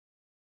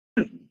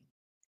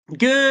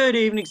Good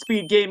evening,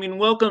 Speed Gaming.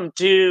 Welcome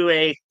to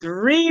a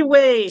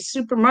three-way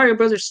Super Mario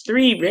Bros.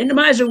 3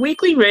 Randomizer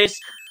weekly race,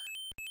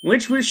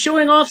 which we're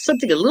showing off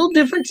something a little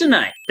different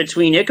tonight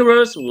between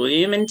Icaros,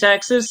 William in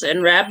Texas,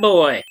 and Rat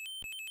Boy.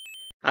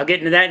 I'll get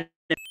into that in a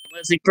minute.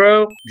 Leslie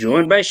Pro,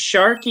 joined by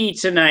Sharky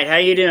tonight. How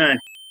you doing?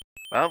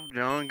 Well,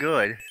 doing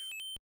good.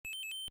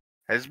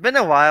 It's been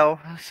a while,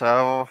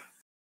 so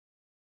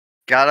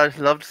gotta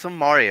love some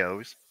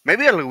Marios.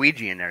 Maybe a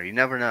Luigi in there, you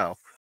never know.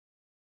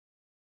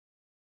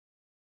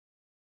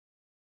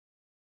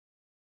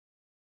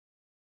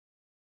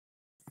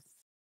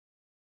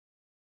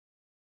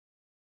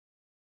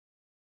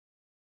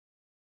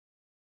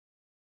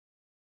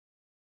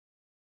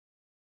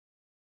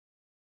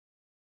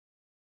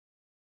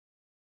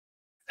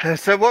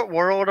 So what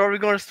world are we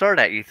going to start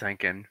at, you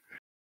thinking?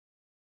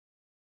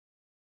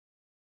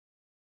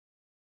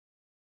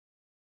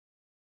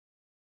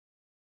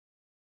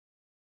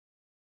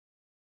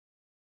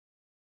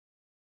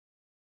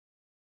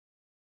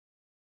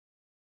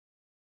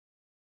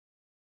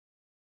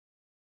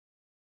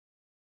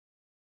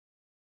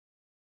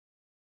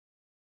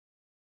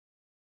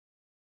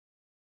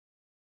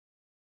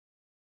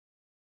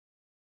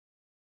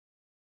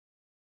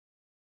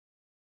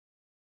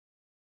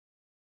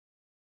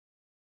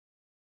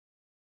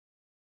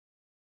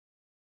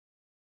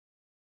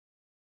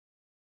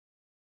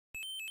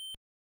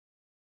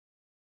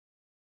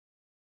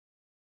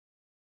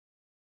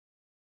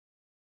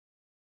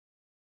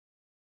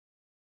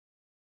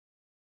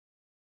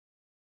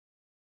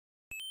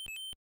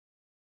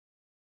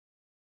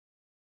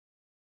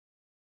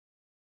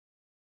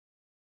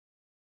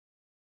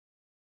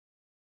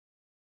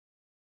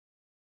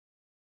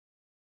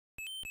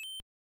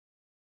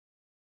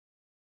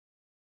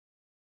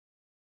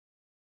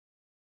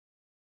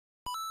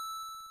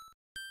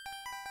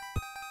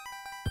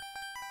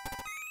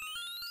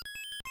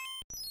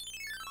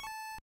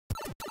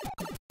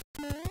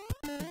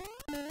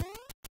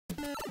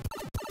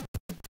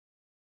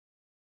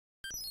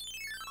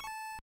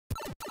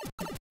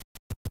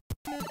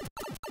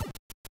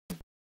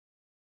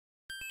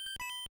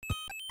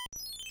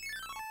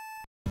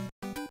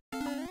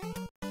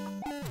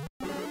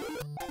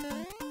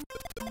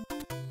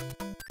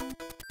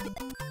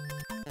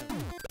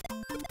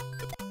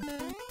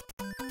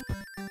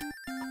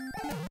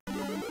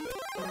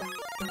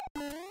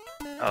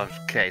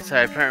 Okay,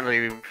 so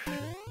apparently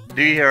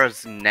do you hear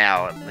us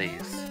now at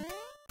least?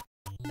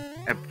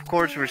 And of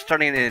course we're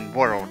starting in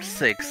World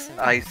 6,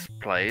 Ice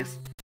Place.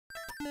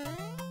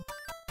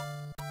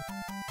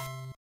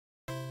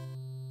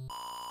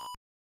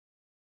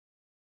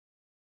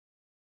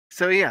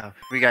 So yeah,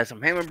 we got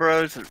some Hammer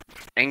Bros,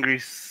 Angry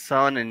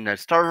Sun, and a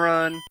Star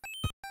Run.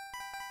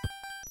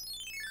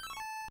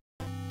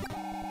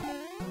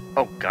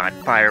 Oh god,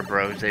 Fire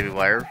Bros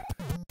everywhere.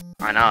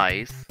 On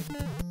ice.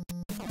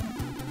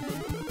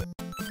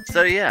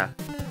 So yeah.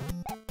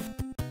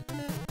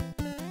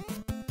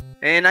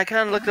 And I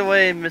kinda looked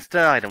away and missed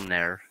the item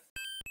there.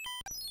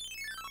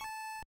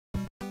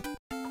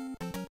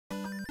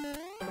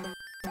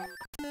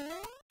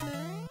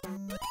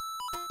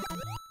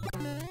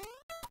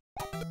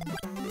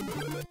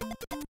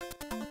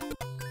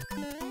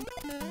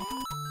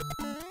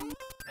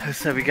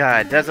 So we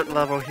got a desert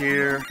level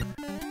here.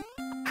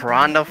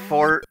 Piranha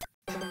Fort.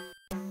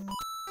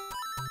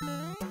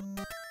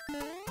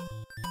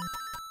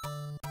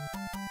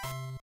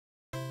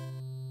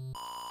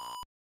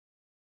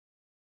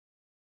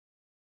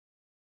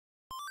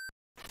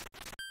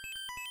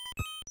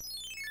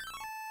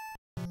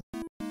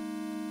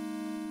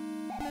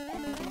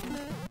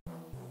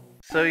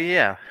 So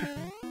yeah.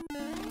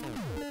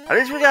 At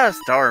least we got a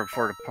star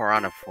for the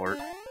Piranha Fort.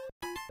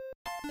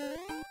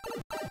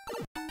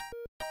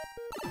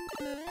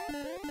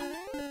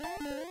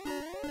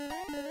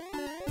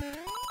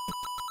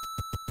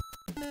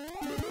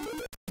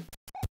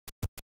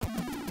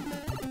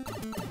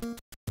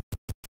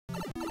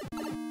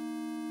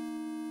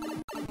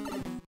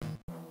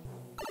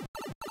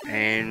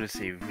 And let's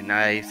see,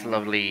 nice,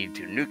 lovely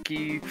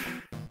Tanuki.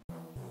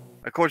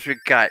 Of course, we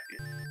got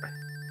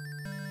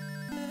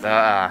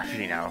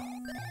the,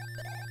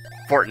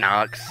 Fort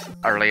Knox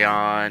early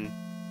on.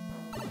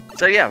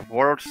 So yeah,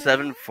 World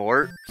 7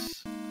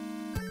 forts.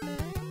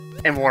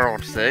 And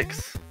World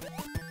 6.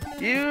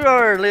 You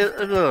are a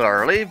little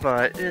early,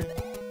 but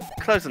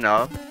close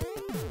enough.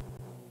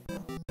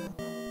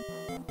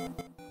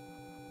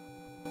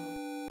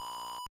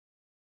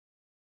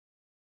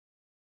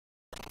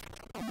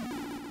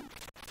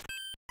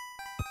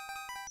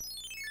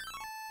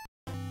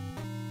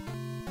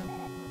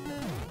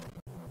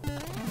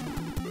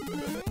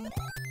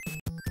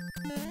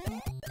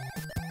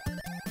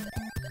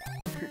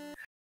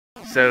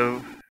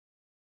 So,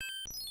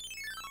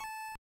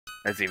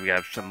 let's see, we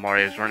got some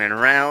Marios running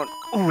around.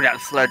 Ooh, that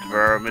sludge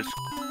burn is...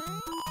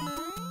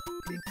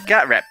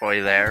 Got Rat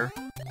Boy there.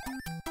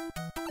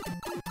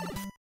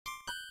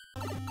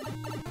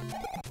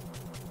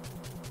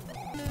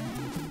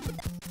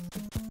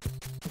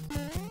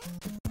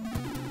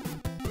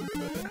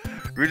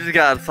 We're just just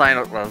got a sign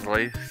up,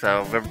 Leslie,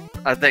 so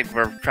I think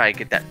we're trying to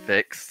get that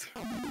fixed.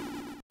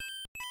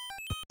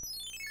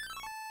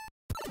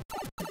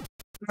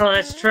 Well,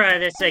 let's try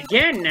this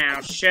again now,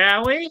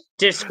 shall we?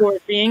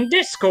 Discord being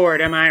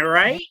Discord, am I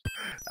right?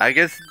 I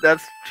guess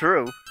that's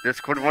true.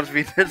 Discord wants to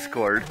be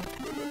Discord.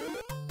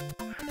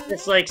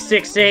 It's like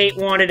 6'8"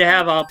 wanted to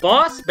have a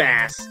boss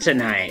bass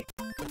tonight.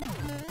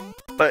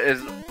 But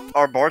is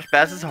our boss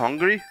basses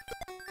hungry?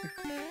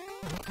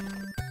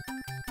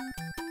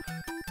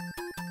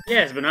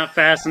 Yes, but not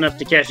fast enough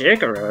to catch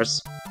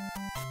Icarus.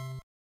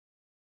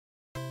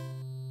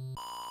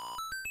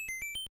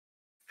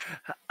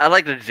 I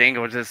like the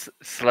jingle, just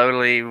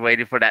slowly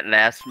waiting for that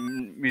last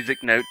music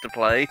note to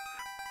play.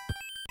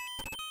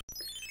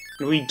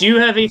 We do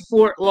have a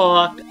fort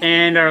locked,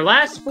 and our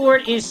last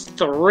fort is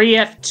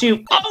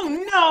 3F2.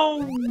 Oh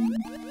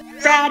no!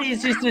 That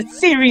is just a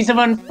series of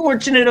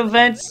unfortunate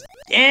events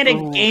and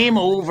a game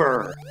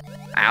over.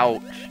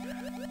 Ouch.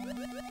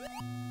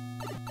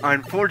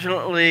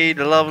 Unfortunately,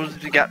 the levels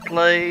that got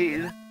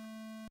played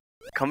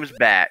comes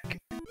back.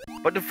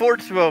 But the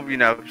forts will, you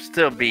know,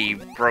 still be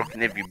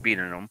broken if you beat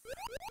them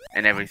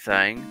and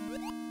everything.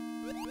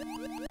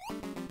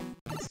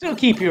 Still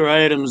keep your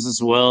items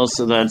as well,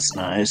 so that's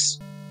nice.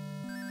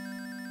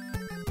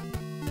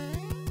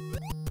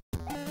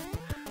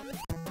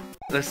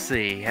 Let's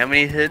see, how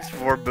many hits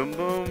for Boom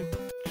Boom?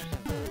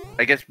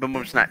 I guess Boom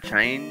Boom's not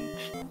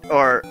changed.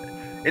 Or,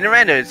 in the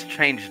Rando it's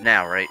changed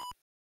now, right?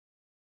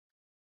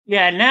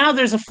 Yeah, now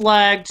there's a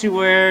flag to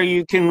where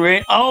you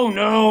can oh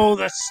no,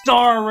 the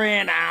star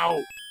ran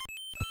out!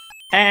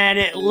 And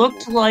it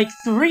looked like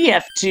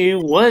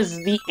 3F2 was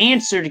the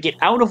answer to get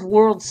out of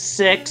World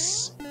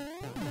 6.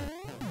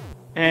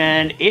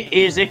 And it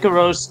is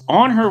Icarus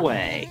on her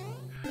way.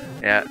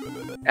 Yeah,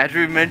 as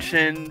we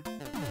mentioned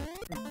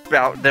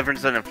about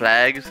difference in the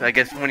flags, I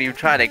guess when you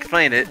try to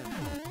explain it,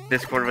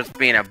 Discord was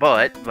being a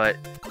butt, but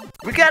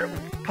we got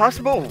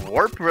possible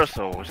warp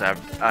whistles,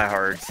 I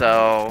heard,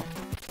 so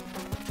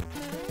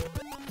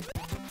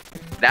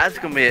that's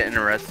gonna be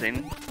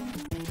interesting.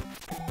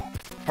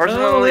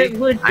 Personally, it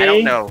would be. I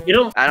don't know.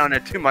 I don't know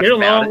too much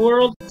about it.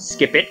 World,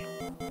 skip it.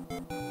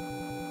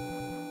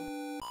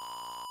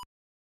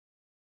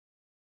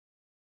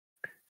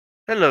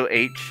 Hello,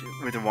 H,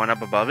 with a 1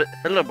 up above it.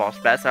 Hello, Boss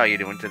Bass. How are you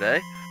doing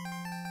today?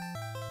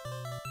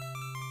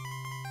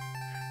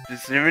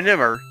 Just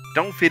remember,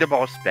 don't feed a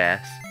Boss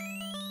Bass.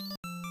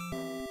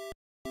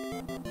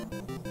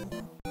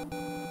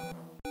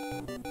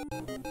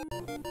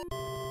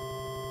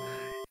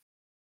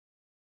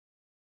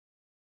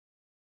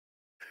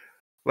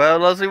 Well,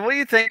 Leslie, what are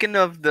you thinking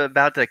of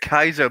about the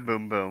Kaizo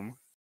Boom Boom?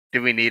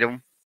 Do we need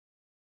them?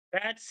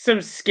 That's some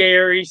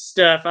scary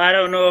stuff. I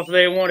don't know if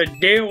they want to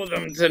deal with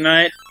them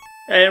tonight.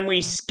 And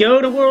we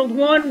go to World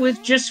 1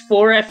 with just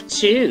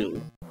 4F2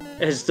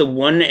 as the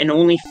one and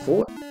only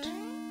fort.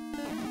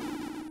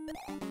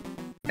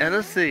 And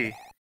let's see.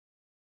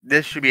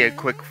 This should be a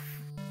quick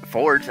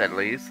fort, at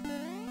least.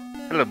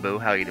 Hello, Boo.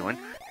 How you doing?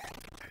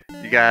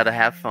 You gotta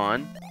have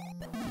fun.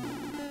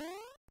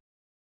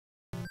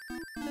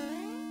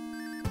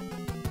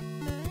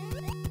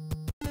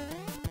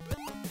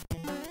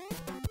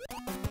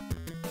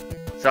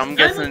 So I'm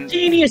guessing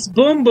simultaneous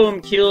boom boom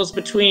kills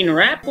between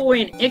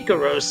Ratboy and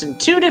Icarus in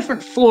 2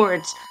 different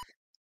forts,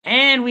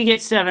 and we get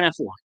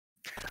 7F1.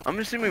 I'm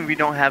assuming we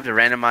don't have the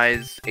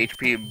randomized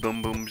HP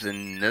boom booms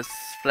in this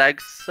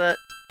flag set.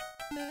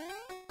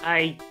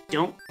 I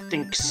don't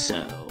think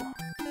so.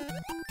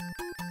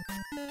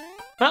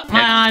 But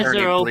my eyes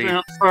are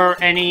open for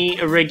any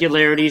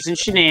irregularities and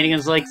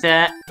shenanigans like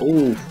that.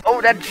 Ooh.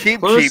 Oh, that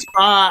cheap Close cheap.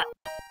 spot.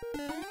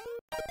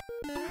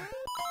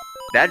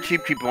 That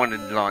cheap cheap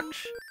wanted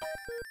lunch.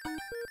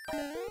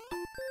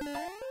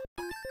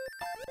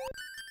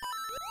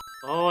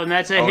 Oh, and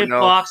that's a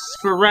hitbox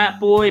for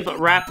Ratboy, but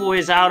Ratboy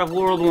is out of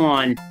World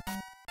 1.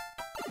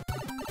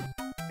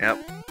 Yep.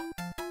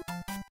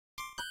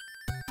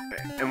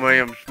 And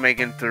William's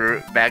making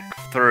back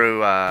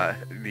through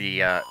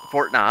the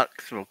Fort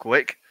Knox real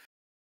quick.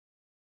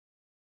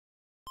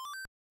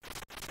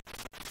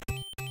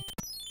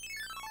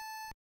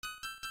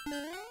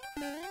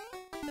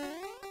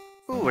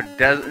 Ooh,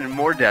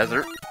 more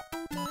desert.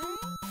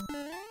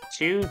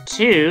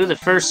 2-2, the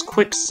first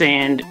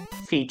quicksand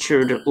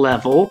featured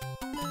level.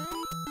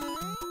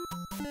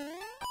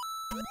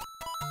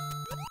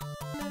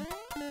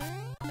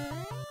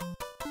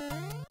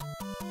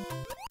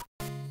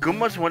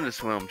 Goombas want to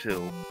swim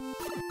too.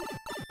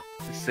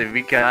 So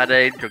we got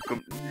a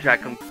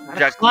Jack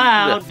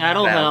Cloud,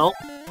 that'll help.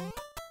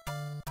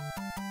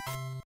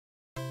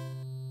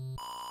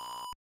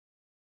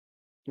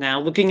 Now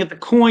looking at the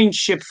coin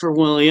ship for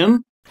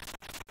William.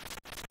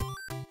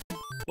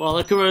 While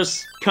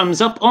Icarus comes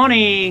up on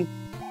a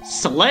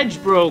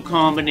Sledge Bro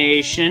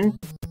combination.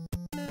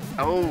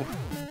 Oh.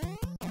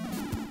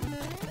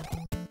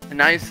 A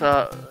nice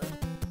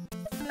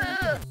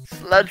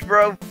Sledge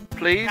Bro,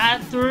 please.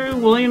 Got through.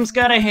 William's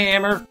got a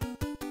hammer.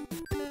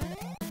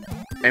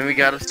 And we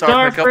got a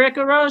star for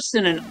Icarus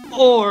and an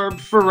orb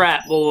for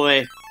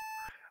Ratboy.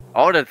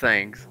 All the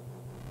things.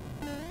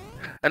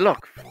 And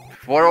look,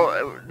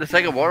 the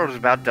second world is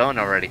about done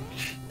already.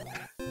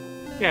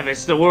 Yeah, but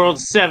it's the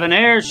world's 7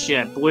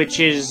 airship, which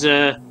is,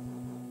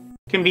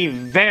 can be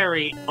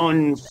very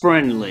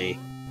unfriendly.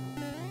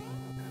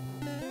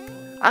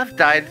 I've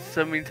died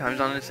so many times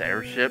on this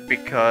airship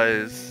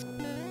because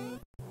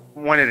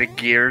one of the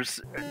gears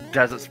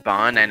doesn't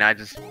spawn and I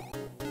just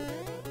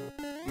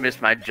miss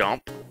my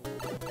jump.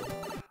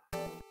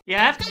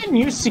 Yeah, I've gotten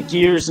used to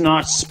gears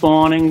not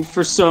spawning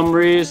for some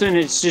reason.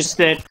 It's just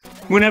that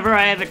whenever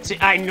I have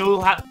I know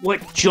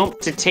what jump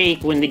to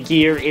take when the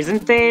gear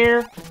isn't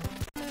there.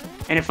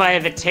 And if I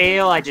have a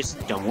tail, I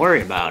just don't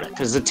worry about it.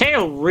 Because the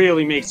tail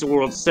really makes the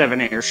World 7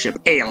 airship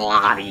a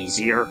lot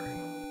easier.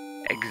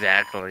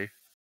 Exactly.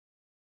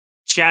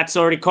 Chat's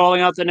already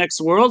calling out the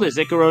next world as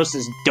Icaros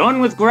is done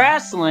with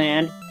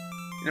grassland.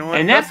 You know what?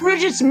 And that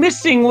bridge it's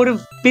missing would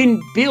have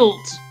been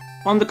built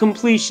on the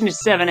completion of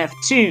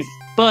 7F2.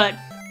 But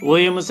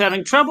William was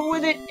having trouble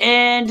with it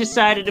and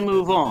decided to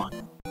move on.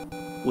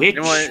 Which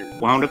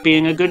wound up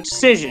being a good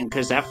decision,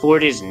 because that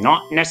fort is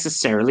not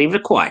necessarily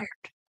required.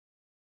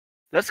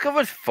 Let's go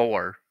with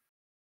 4.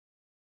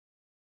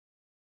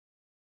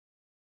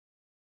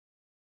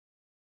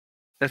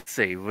 Let's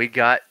see, we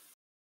got...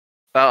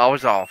 Oh, I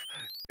was off.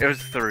 It was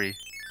 3.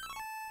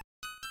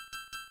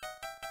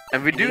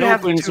 And we do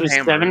have 2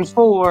 hammers.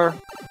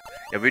 7-4.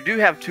 Yeah, we do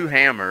have 2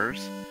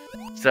 hammers.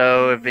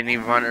 So if any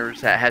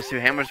runners that has 2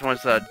 hammers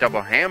wants a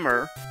double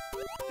hammer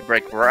to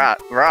break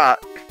rock,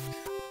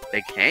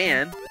 they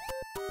can.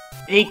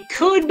 They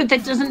could, but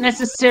that doesn't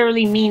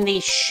necessarily mean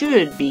they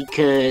should,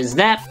 because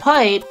that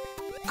pipe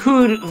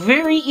could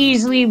very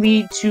easily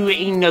lead to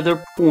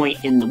another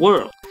point in the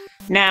world.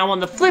 Now, on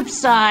the flip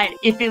side,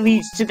 if it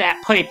leads to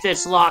that pipe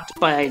that's locked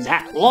by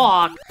that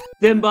lock,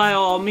 then by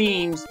all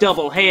means,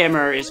 double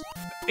hammer is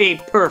a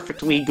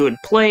perfectly good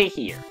play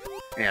here.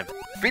 Yeah,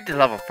 beat the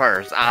level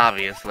first,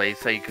 obviously,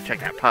 so you can check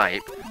that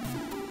pipe.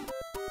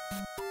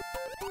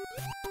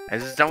 I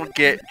just don't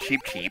get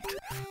cheaped.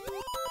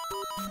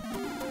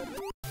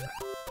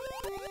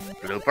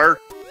 Blooper,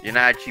 you're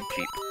not cheap.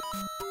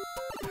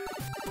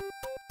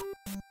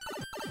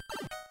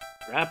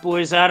 Rat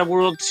Boy's out of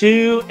World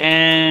 2,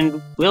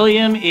 and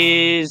William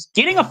is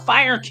getting a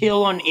fire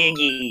kill on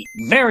Iggy.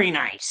 Very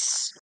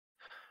nice.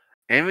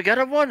 And we got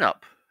a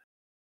 1-up.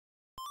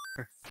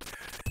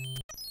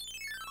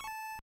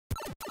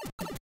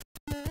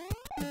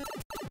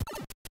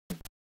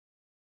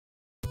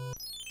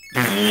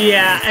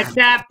 Yeah, at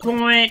that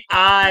point,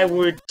 I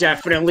would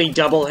definitely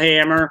double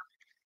hammer.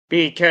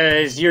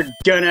 Because you're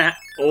gonna,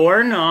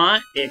 or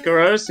not,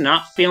 Icaros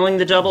not feeling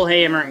the double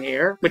hammer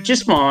here, which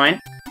is fine.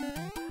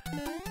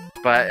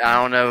 But I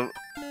don't know,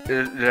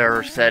 there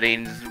are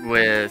settings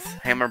with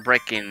hammer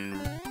breaking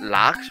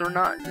locks or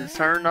not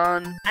turned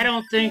on? I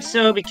don't think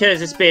so,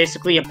 because it's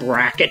basically a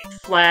bracket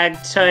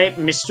flag type,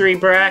 mystery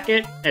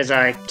bracket, as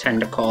I tend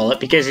to call it,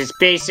 because it's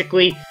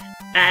basically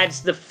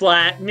adds the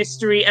flat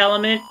mystery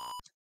element.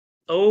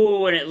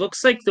 Oh, and it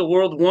looks like the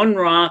World 1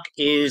 rock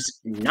is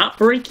not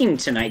breaking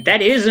tonight.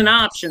 That is an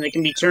option that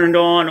can be turned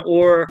on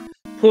or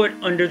put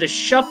under the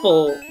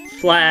shuffle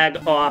flag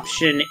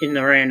option in the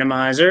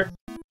randomizer.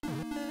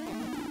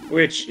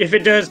 Which, if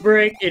it does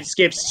break, it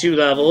skips 2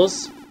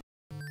 levels.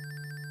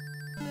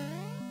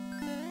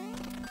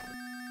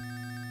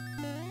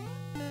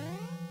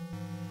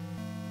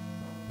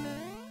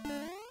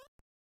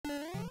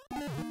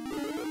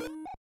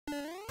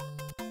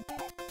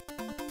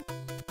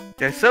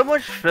 There's so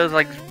much feels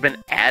like it's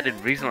been added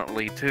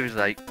recently too,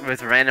 like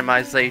with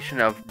randomization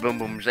of Boom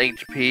Boom's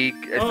HP.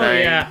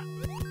 Yeah.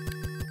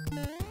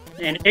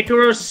 And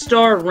Icaros'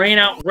 star ran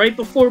out right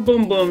before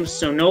Boom Boom,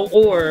 so no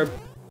orb.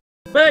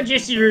 But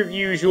just your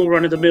usual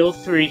run-of-the-mill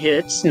 3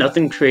 hits,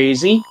 nothing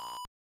crazy.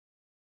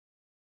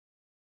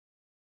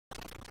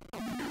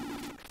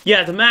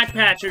 Yeah, the Mac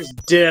Patchers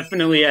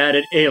definitely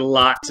added a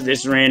lot to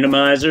this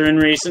randomizer in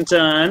recent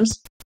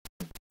times.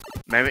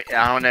 Maybe,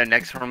 I don't know,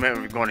 next tournament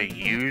we're going to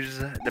use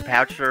the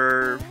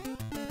Poucher.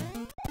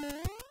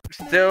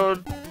 Still,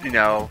 you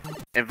know,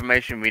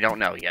 information we don't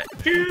know yet.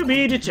 To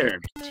be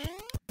determined.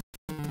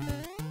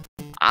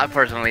 I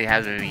personally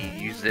haven't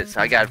used it,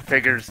 so I gotta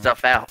figure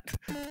stuff out.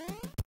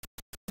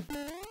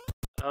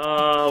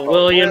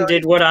 William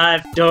did what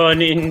I've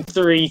done in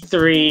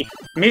 3-3.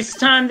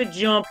 Mistime the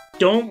jump,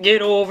 don't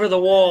get over the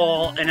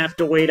wall, and have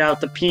to wait out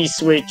the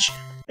P-switch,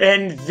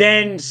 and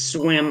then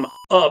swim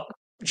up.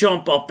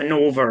 Jump up and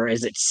over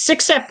as it's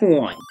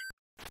 6F1.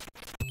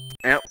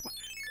 Yep.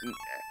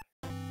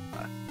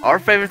 Our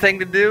favorite thing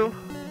to do?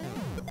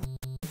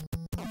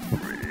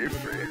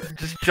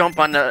 Just jump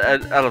on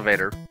the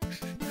elevator.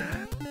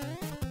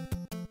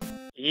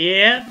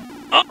 Yep.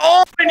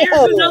 Oh, and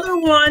here's another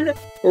one.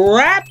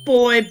 Rat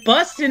Boy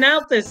busting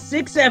out the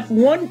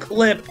 6F1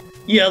 clip.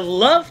 You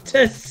love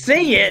to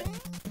see it.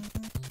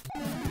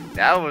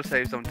 That will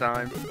save some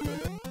time.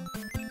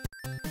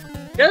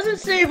 Doesn't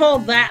save all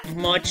that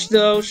much,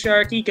 though,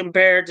 Sharky,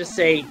 compared to,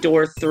 say,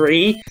 Door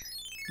 3.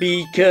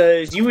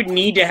 Because you would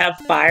need to have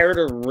fire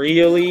to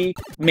really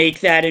make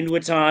that into a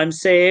time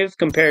save,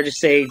 compared to,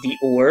 say, the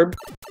orb.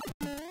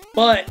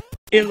 But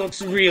it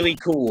looks really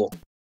cool.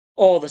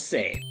 All the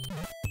same.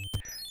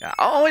 Yeah,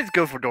 I always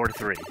go for door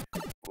 3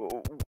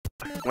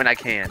 when I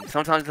can.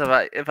 Sometimes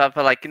if I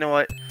feel like, you know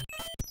what,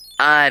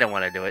 I don't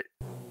want to do it.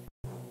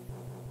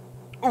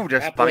 Ooh,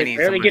 just That boy finding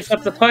barely some. gets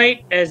up the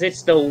pipe as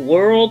it's the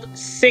World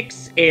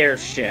 6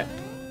 airship.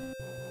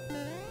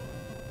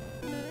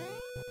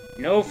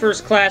 No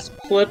first class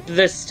flip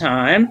this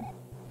time.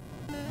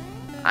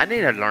 I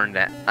need to learn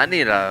that. I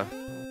need to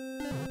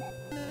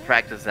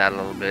practice that a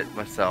little bit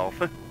myself.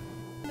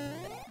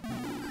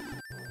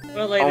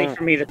 Well, lately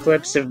for me, the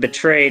clips have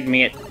betrayed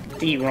me at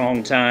the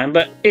wrong time,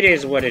 but it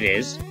is what it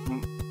is.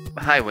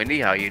 Hi, Wendy.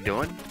 How you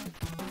doing?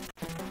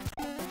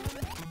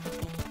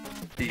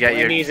 You got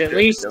Wendy's at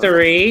least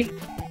 3,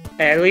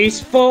 at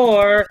least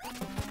 4.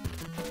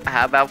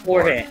 How about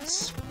 4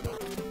 hits?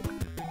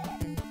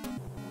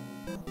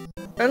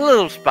 A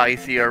little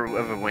spicier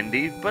of a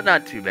Wendy, but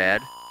not too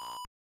bad.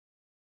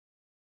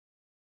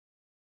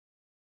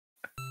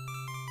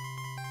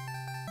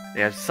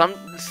 Yeah,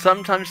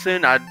 sometime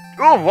soon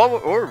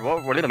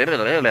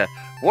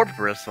warp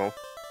bristle.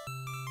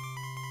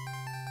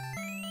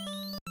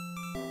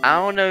 I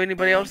don't know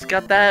anybody else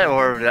got that,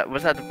 or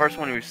was that the first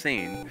one we've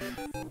seen?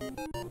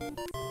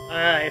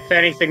 If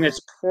anything, that's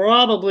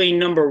probably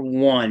number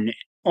 1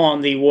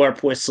 on the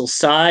warp whistle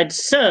side.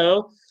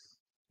 So,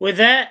 with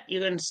that,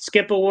 you can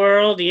skip a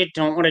world you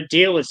don't want to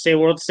deal with. Say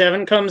World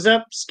 7 comes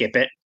up, skip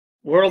it.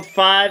 World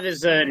 5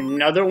 is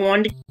another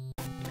one.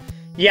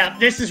 Yeah,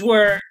 this is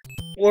where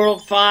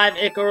World 5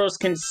 Icaros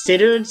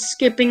considered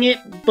skipping it,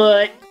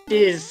 but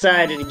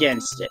decided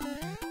against it.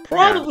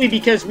 Probably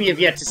because we have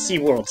yet to see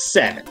World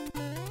 7.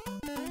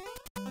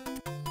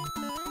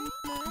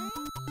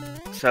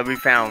 So we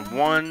found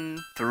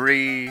 1,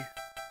 3,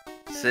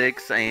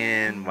 6,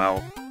 and,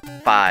 well,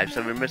 5.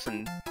 So we're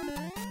missing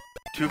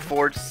 2,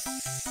 4,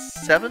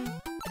 7?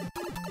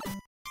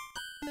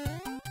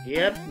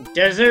 Yep,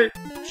 desert,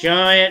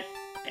 giant,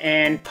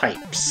 and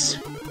pipes.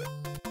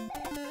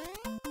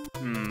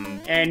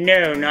 And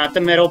no, not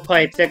the metal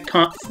pipe that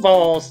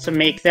falls to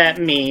make that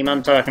meme.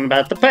 I'm talking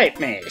about the pipe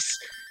maze.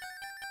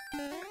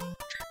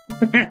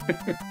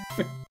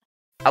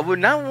 I would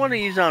not want to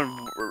use it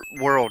on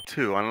World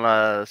 2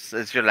 unless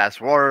it's your last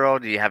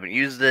world, you haven't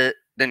used it,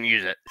 then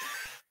use it.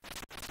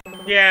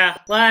 Yeah,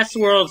 last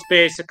world's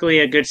basically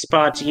a good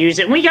spot to use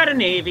it. And we got a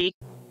navy.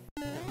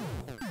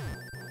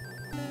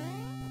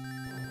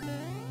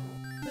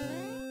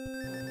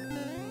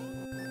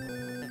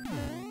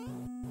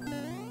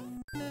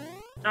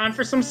 Time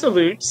for some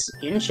salutes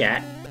in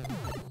chat.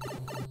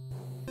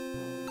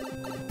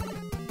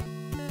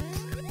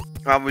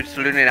 We're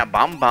saluting a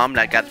bomb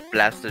that got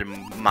blasted a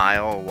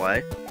mile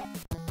away.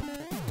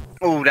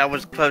 Oh, that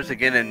was close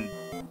again, and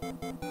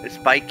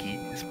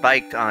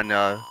spiked on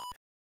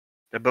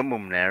the boom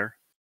boom there.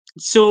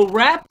 So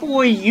Rat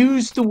Boy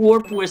used the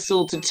warp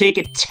whistle to take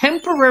a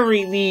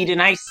temporary lead,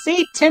 and I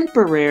say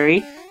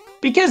temporary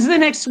because the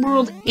next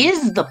world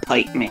is the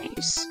pipe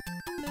maze.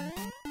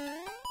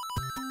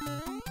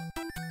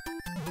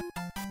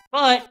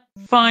 But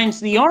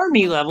finds the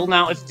army level.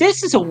 Now, if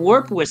this is a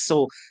warp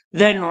whistle,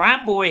 then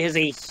Rat Boy has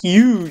a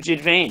huge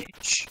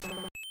advantage.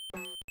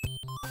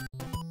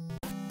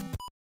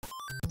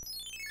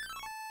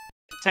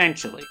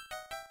 Potentially.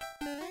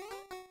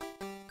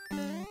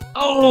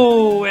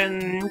 Oh,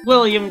 and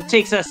William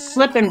takes a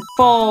slip and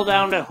fall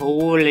down to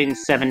hole in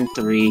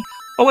 7-3.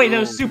 Oh wait,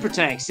 those super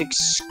tanks,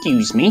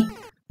 excuse me.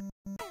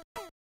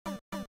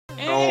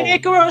 And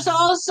Icaros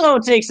also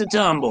takes a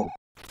tumble.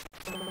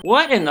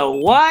 What in the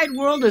wide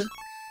world is...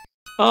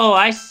 Oh,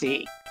 I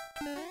see.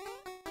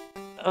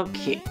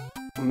 Okay.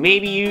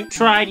 Maybe you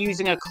tried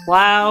using a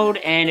cloud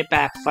and it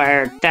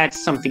backfired.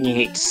 That's something you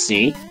hate to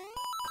see.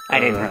 I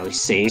didn't really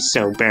see,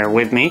 so bear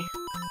with me.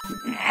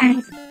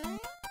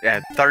 Yeah,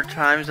 3rd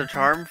time's a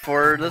charm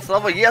for this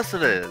level. Yes,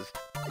 it is.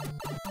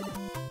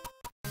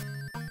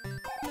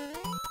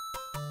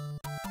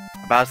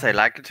 About to say,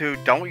 Lakitu,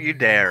 don't you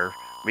dare.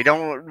 We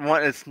don't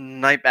want to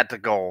snipe at the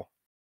goal.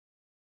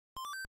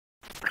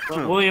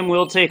 But William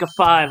will take a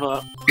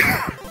 5-up.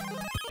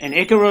 And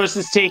Icaros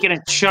is taking a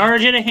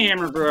charge at a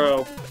hammer,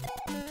 bro.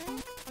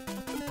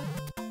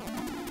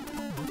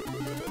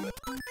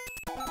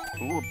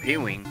 Ooh, a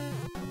P-Wing.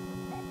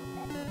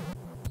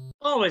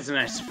 Always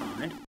nice to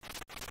find.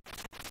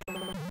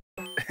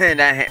 And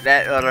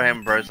that other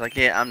hammer bro's like,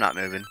 yeah, I'm not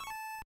moving.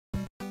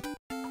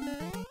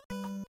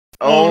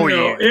 Oh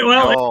no.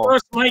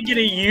 Icaros might get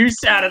a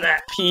use out of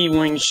that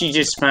P-Wing she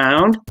just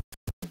found.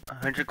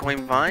 100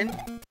 coin vine?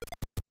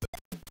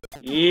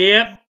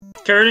 Yep.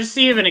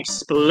 Courtesy of an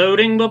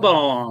exploding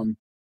bomb.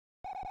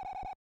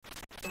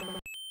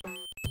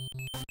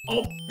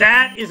 Oh,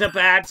 that is a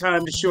bad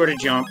time to short a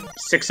jump.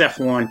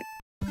 6F1.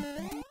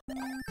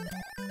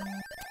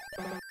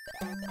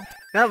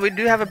 Now, we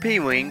do have a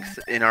P-Wings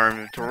in our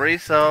inventory,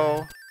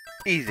 so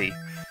easy.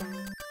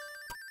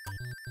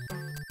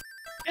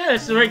 Yeah,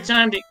 that's the right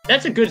time to...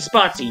 That's a good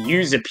spot to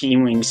use a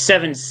P-Wing.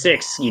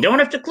 7.6. You don't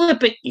have to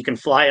clip it. You can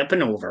fly up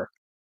and over.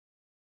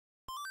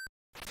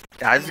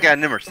 I just got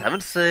a number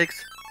 7.6.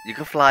 You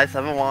can fly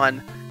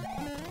 7.1.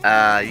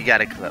 You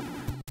got a clip.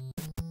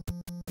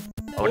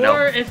 Oh or no.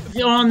 if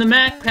you're on the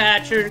Mac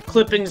Patcher,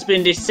 clipping's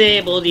been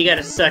disabled, you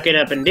gotta suck it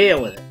up and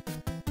deal with it.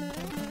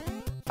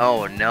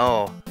 Oh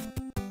no.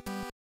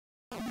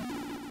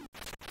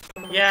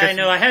 Yeah, I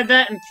know. I had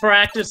that in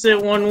practice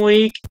at 1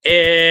 week,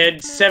 and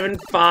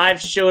 7-5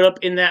 showed up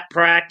in that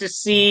practice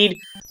seed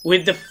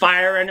with the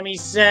fire enemy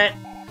set.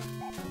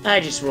 I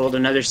just rolled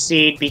another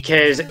seed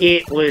because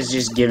it was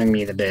just giving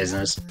me the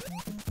business.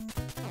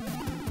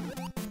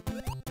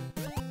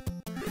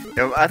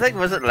 I think,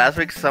 was it last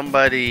week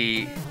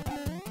somebody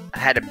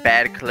had a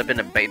bad clip in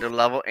a beta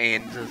level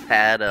and just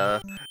had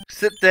to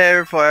sit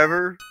there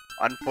forever,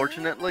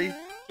 unfortunately?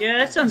 Yeah,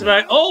 that sounds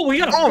about right. Oh, we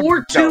got a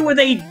 4-2 with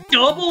a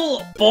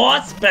double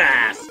boss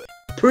bass.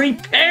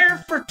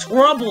 Prepare for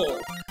trouble.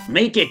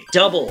 Make it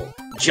double.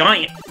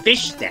 Giant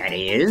fish, that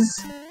is.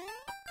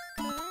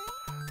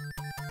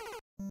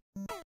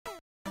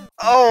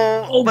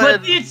 Oh,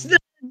 but it's the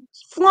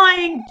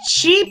flying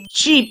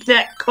cheap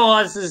that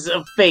causes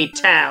a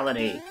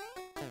fatality.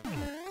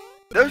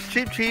 Those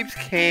cheeps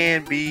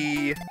can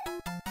be,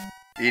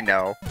 you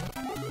know.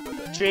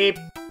 Cheap.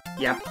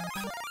 Yep.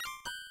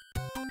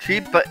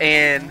 Cheap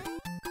and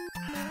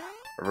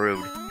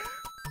rude.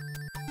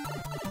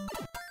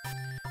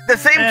 The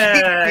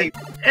same cheap.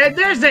 And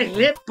there's a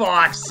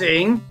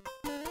hitboxing,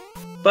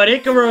 but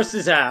Icaros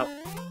is out.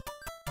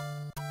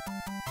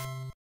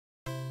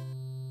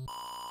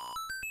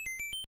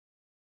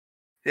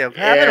 Yeah,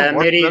 that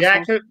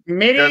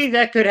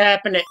could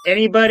happen to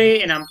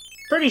anybody, and I'm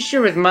pretty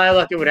sure with my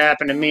luck it would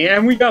happen to me.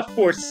 And we got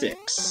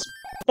 4-6.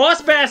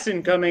 Boss Bass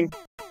incoming.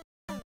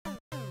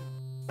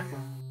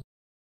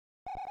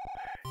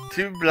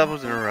 2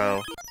 levels in a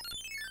row.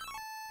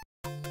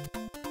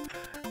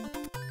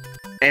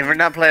 And we're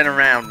not playing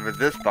around with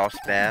this boss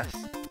bass.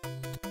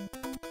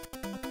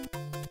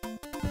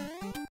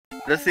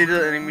 Let's see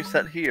the enemy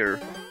set here.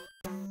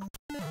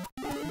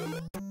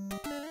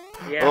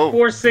 Yeah,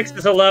 4-6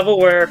 is a level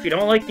where if you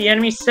don't like the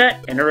enemy set,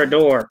 enter a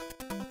door.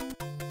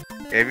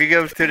 If you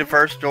go to the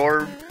first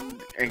door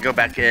and go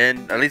back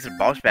in, at least the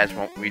boss bass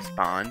won't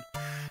respawn.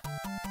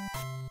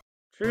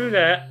 True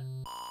that.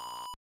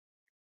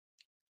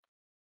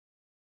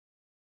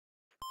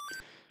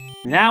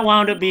 And that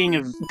wound up being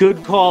a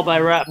good call by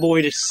Rat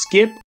Boy to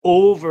skip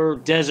over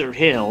Desert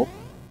Hill.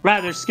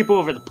 Rather, skip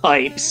over the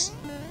pipes.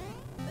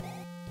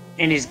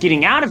 And is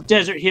getting out of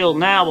Desert Hill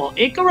now, while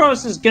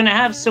Icaros is gonna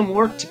have some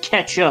work to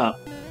catch up.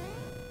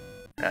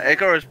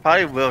 Icaros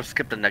probably will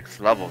skip the next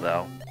level,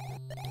 though.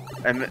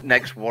 And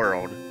next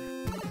world.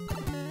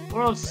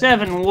 World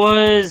 7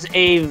 was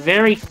a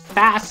very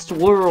fast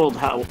world,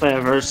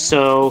 however,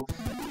 so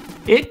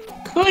it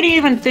could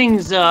even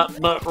things up,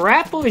 but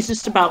Rat Boy's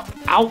just about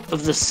out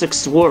of the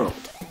 6th world.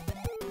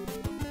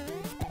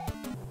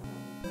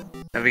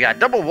 And we got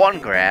double 1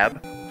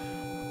 grab.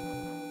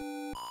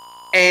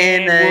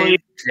 And then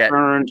jet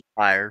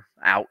fire.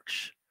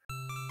 Ouch.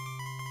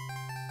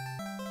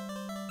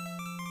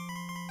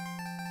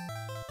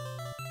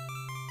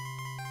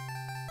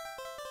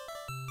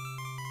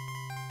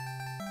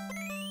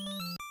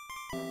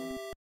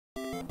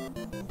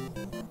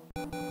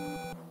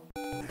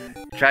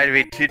 Try to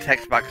read 2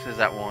 text boxes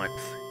at once.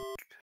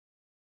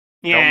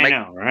 Yeah, I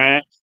know,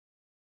 right?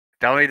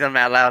 Don't read them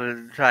out loud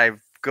and try to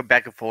go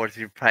back and forth.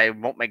 You probably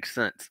won't make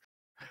sense.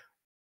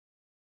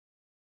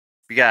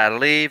 You gotta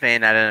leave,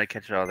 and I didn't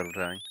catch all the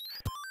time.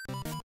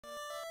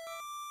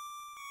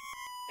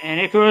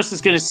 And Icaros is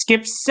gonna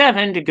skip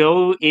 7 to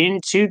go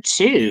into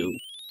 2.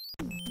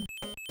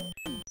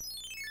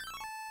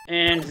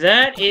 And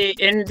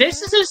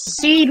this is a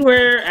seed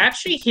where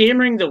actually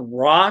hammering the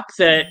rock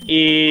that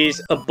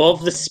is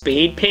above the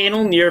spade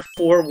panel near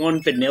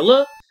 4-1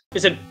 vanilla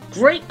is a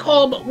great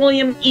call, but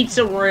William eats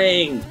a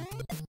ring.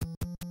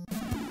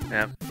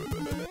 Yep.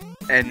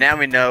 And now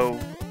we know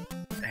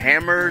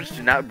hammers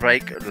do not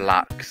break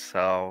locks,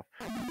 so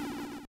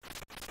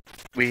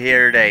we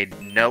heard a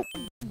nope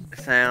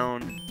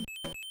sound.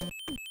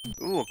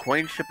 Ooh, a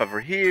coin ship over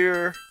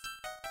here.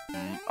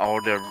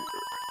 All the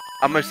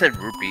I almost said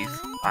rupees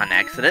on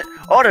accident.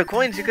 Oh, the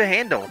coins you could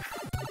handle.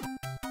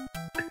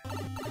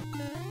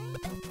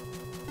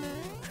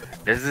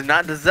 This is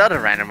not the Zelda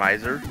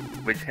randomizer,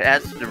 which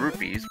has the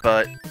rupees,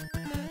 but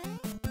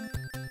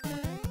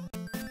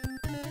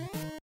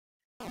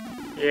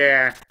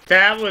yeah,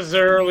 that was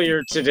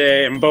earlier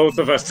today, and both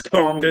of us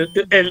called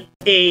it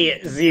a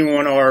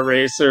Z1R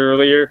race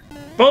earlier.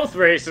 Both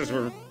races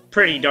were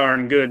pretty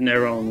darn good in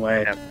their own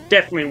way. Yep.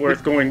 Definitely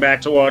worth going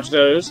back to watch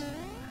those.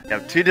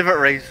 Yep, 2 different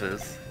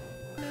races.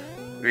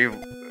 2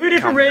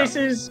 different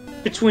races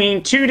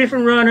between 2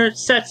 different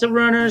sets of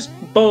runners,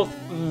 both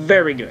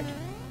very good.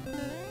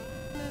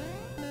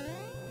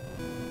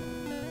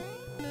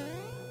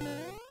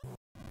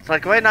 It's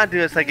like, why not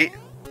do a second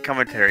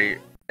commentary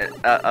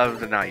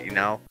of the night, you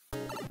know?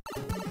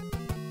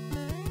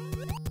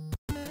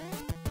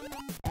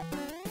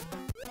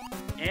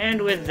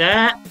 And with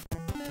that,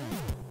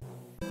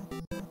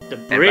 the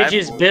bridge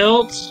is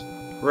built.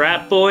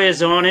 Rat Boy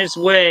is on his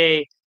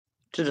way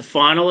to the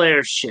final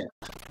airship.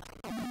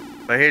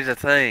 But here's the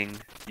thing.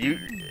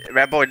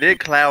 Ratboy did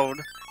Cloud.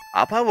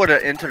 I probably would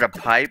have entered a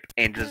pipe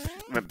and just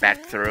went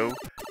back through.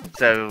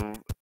 So,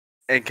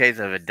 in case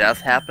of a death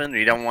happen,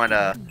 you don't want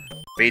to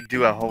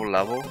redo a whole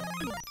level.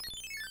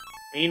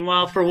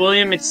 Meanwhile, for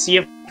William, it's see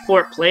a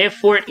fort, play a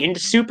fort into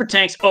super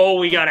tanks. Oh,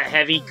 we got a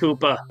heavy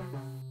Koopa.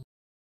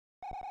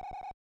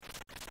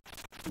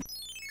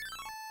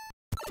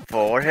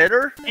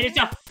 4-hitter? And it's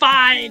a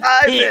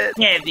 5-hit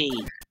heavy.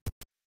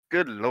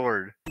 Good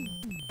lord.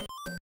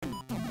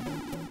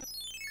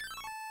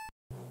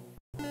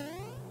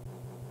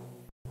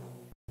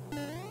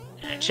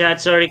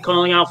 Chat's already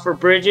calling out for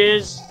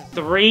bridges.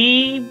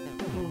 3.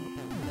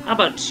 How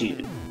about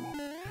 2?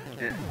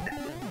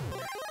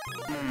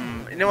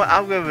 You know what?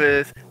 I'll go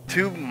with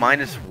 2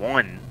 minus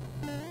 1.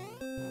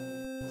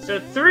 So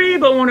 3,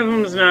 but one of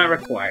them is not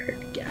required.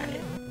 Got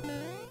it.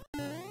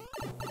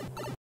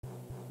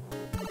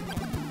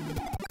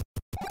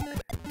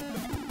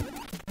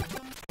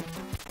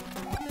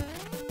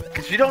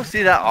 Because you don't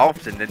see that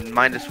often in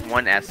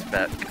 -1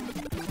 aspect.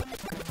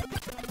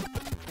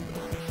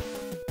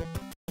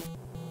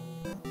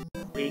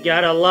 We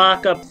got a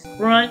lock up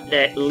front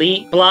that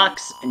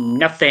blocks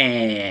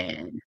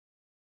nothing.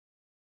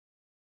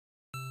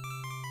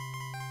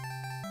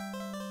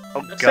 Oh,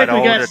 Looks like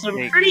we got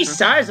some pretty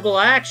sizable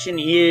action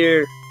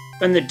here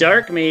in the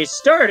Dark Maze,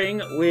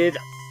 starting with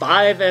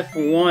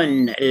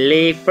 5F1,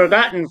 Le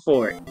Forgotten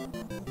Fort.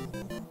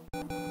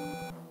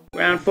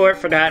 Ground Fort,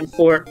 Forgotten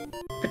Fort.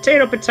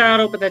 Potato,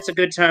 potato, but that's a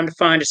good time to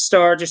find a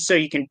star just so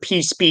you can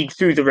P-speed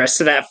through the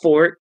rest of that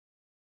fort.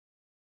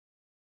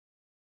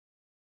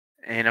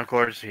 And of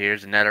course,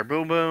 here's another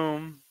boom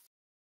boom.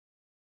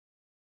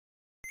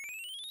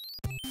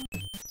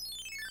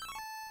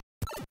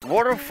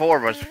 Water 4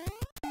 was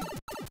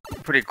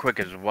pretty quick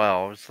as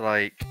well. It's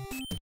like...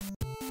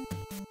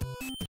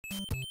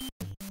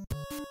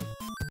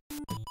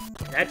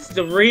 That's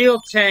the real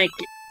tank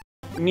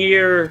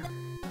near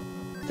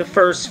the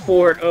first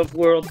fort of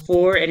World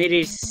 4, and it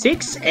is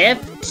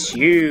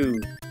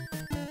 6F2.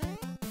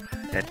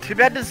 Yeah, too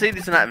bad to see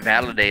this not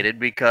validated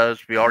because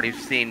we already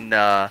seen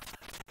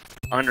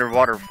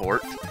underwater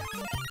fort.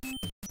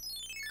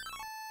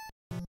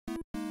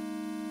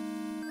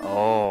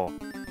 Oh.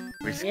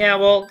 Yeah,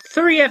 well,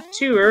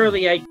 3F2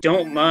 early I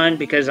don't mind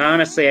because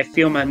honestly I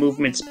feel my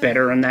movement's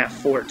better on that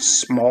fort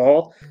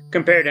small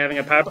compared to having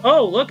a power.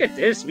 Oh, look at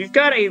this. We've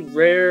got a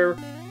rare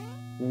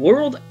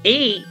World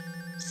 8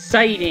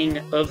 sighting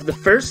of the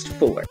first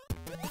fort.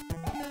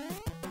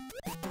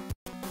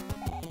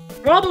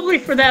 Probably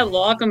for that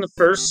lock on the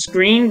first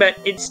screen, but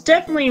it's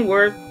definitely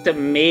worth to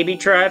maybe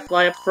try to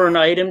fly up for an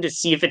item to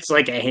see if it's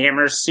like a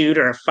hammer suit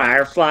or a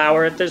fire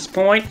flower at this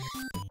point.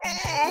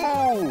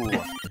 Oh!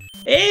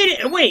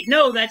 Wait,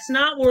 no, that's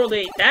not World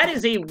 8. That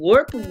is a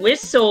warp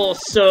whistle.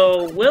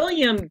 So,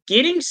 William,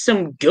 getting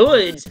some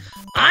goods.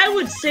 I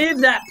would save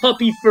that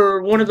puppy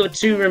for one of the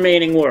 2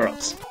 remaining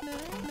worlds.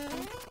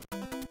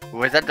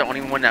 Was that the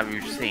only one that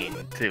we've seen,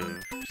 too?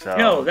 So...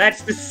 No,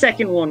 that's the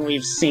second one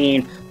we've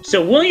seen.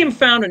 So, William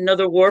found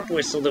another warp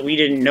whistle that we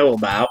didn't know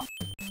about.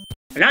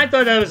 And I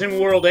thought that was in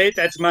World 8.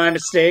 That's my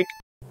mistake.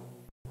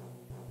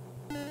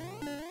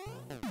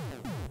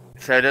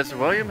 So, does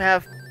William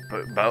have...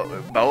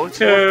 both?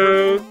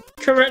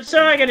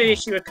 So I gotta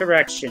issue a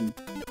correction.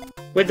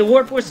 With the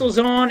warp whistles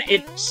on,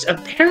 it's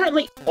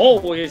apparently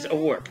always a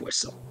warp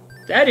whistle.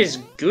 That is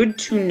good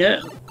to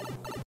know.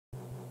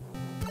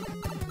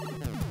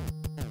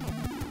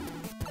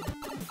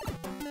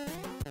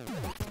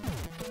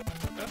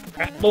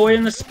 Rat boy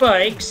in the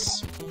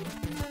spikes.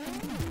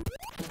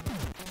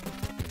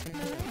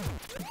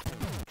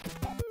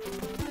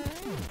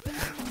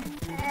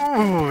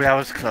 Ooh, that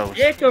was close.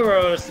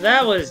 Icaros,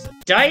 that was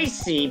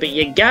dicey, but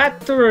you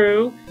got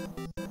through.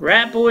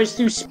 Rat Boys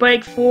through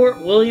Spike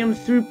Fort, William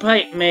through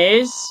Pipe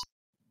Maze.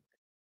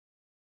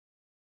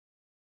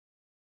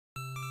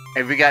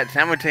 And we got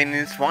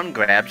simultaneous one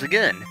grabs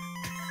again.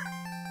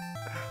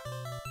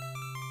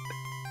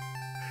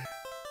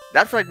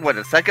 That's like, what,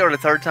 the second or the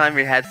third time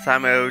we had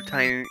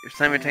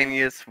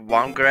simultaneous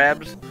one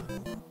grabs?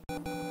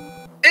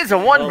 It's a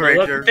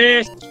one-bridger! Look at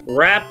this!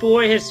 Rat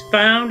Boy has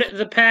found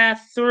the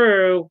path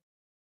through.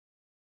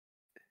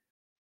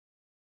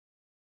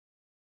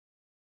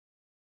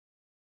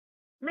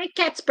 My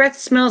cat's breath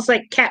smells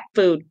like cat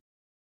food.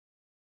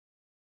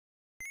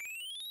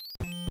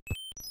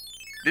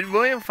 Did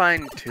William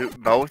find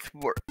both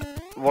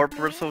warp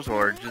whistles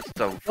or just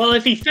the... Well,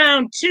 if he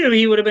found 2,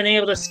 he would have been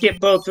able to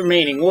skip both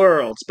remaining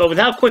worlds. But with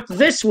how quick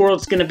this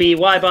world's gonna be,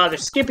 why bother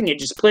skipping it?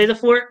 Just play the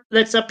fort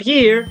that's up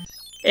here,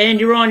 and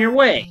you're on your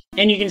way.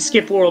 And you can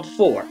skip World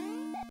 4.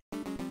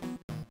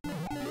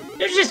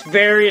 There's just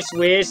various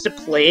ways to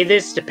play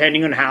this,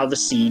 depending on how the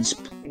seeds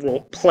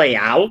will play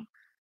out.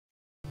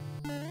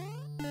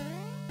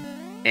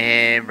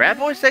 And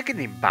Ratboy's taking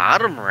the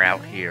bottom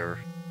route here.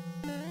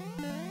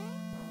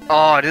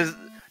 Oh,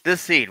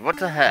 this seed, what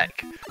the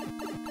heck?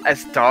 A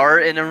star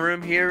in a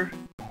room here?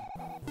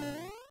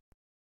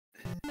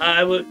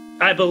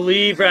 I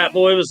believe Rat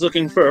Boy was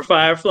looking for a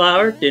fire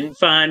flower, didn't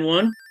find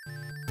one.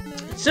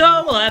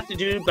 So we'll have to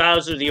do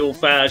Bowser the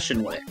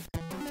old-fashioned way.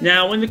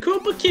 Now, when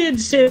Bowser and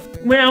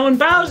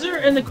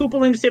the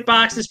Koopalings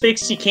hitbox is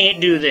fixed, you can't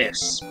do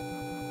this.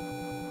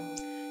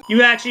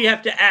 You actually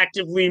have to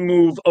actively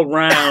move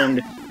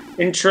around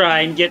and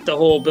try and get the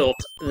hole built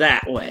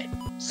that way.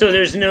 So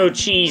there's no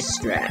cheese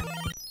strat.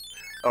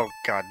 Oh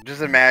god,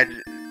 just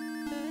imagine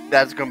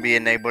that's going to be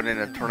enabled in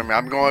a tournament.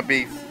 I'm going to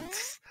be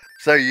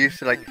so used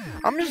to, like,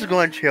 I'm just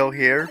going to chill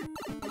here.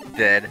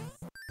 Dead.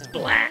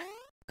 Splat.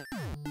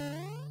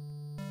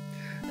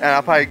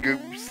 And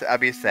I'll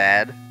be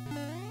sad.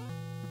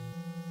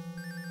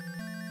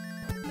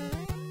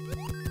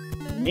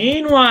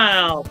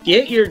 Meanwhile,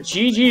 get your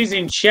GGs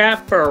in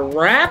chat for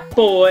Rat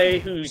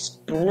Boy, who's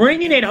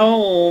bringing it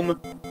home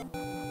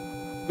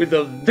with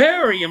a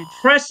very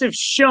impressive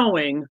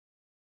showing.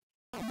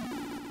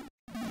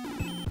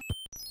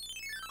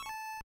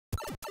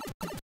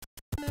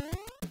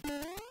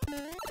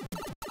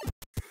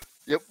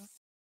 Yep.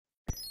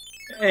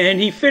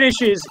 And he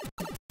finishes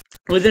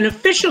with an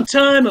official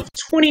time of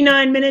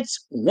 29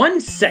 minutes,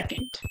 1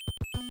 second.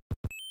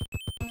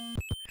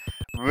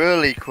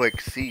 Really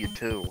quick seed,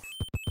 too.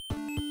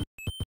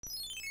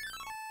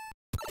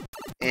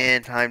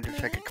 And time to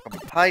check a couple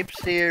pipes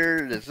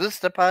here. Is this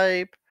the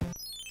pipe?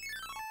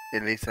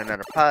 At least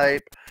another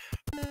pipe.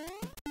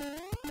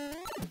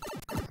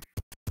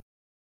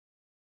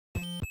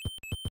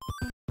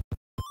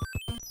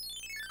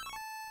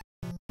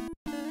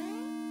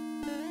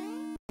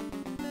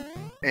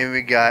 And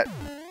we got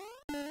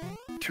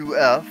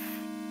 2F.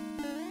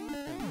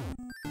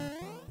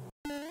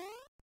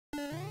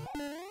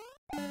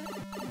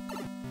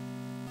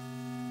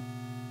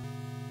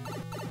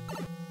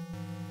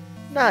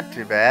 Not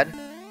too bad.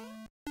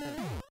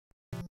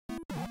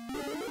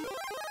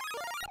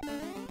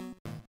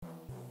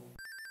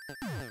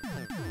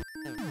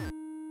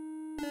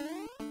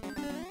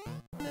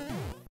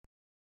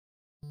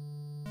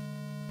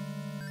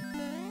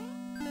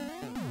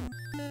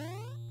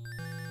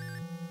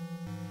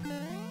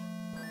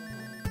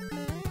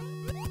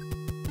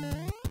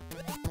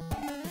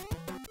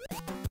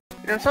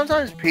 You know,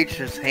 sometimes Peach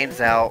just hands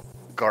out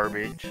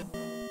garbage.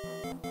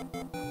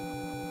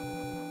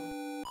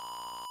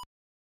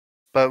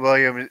 But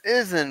Williams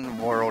is in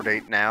World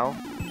 8 now.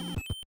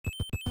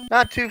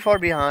 Not too far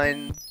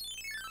behind.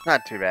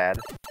 Not too bad.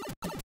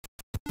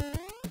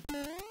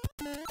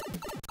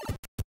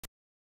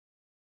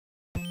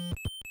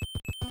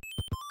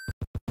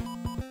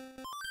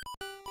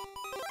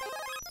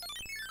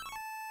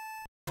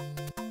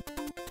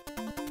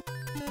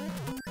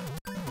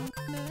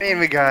 And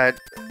we got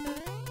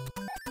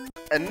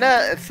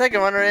a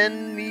second runner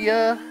in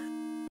the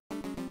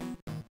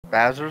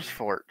Bowser's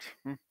Fort.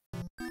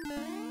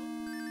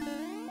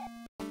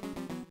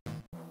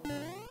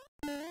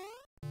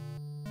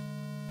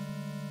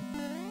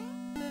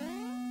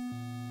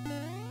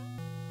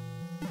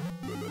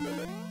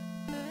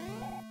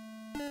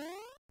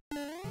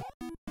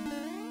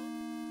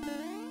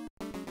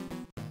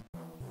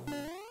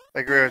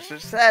 Like we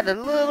just had a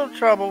little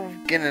trouble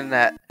getting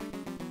that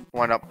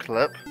one-up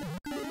clip.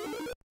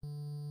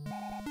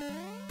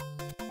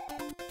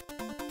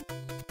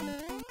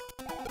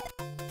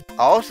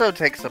 Also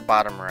takes the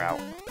bottom route.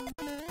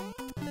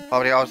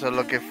 Probably also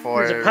looking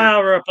for... There's a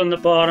power-up on the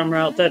bottom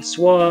route, that's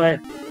why.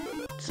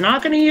 It's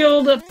not going to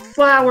yield a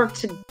flower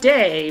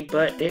today,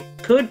 but it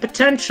could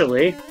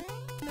potentially.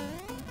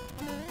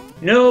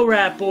 No,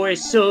 Rat Boy,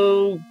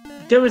 so...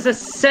 There was a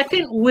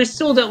second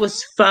whistle that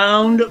was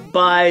found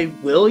by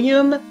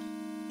William,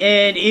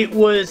 and it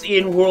was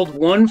in World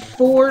 1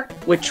 Fort,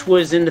 which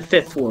was in the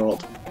 5th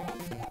world.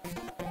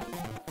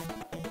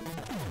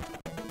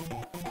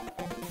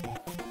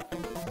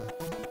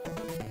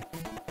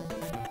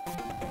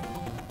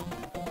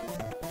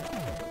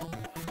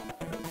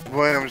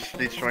 William's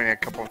destroying a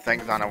couple of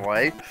things on the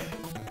way.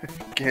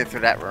 Getting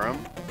through that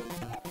room.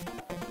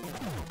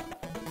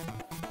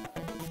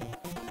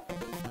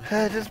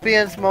 Just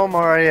being small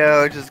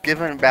Mario, just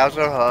giving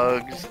Bowser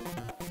hugs.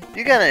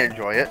 You gotta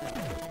enjoy it.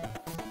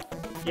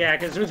 Yeah,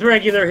 because with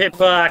regular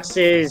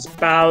hitboxes,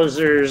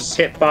 Bowser's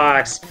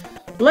hitbox,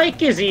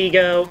 like his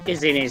ego,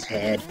 is in his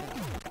head.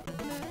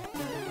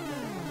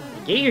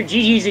 Get your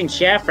GGs in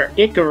chat for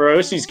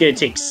Icaros, who's gonna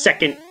take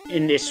second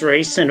in this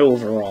race and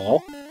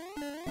overall.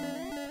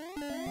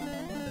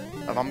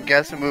 I'm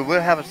guessing we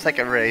will have a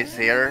second race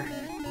here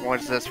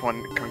once this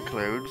one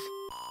concludes.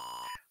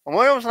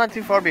 William's not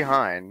too far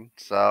behind,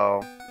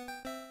 so...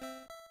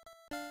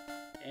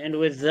 And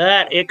with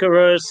that,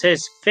 Icaros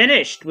has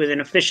finished with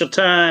an official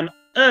time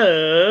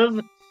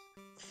of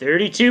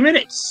 32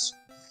 minutes,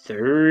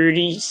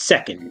 30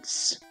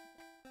 seconds.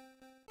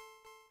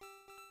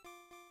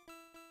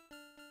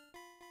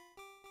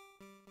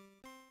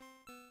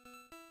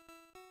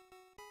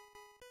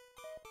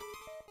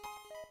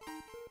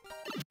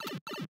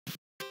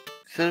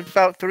 So it's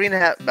about three and a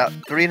half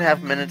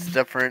minutes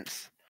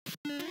difference.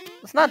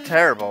 It's not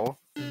terrible.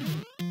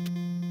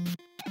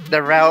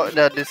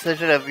 The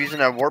decision of using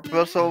a warp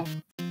whistle,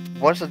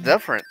 what's the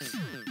difference?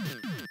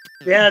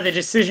 Yeah, the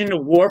decision to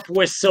warp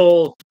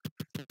whistle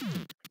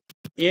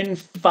in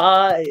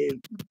 5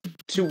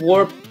 to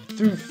warp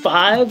through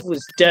 5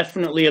 was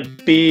definitely a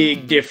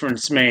big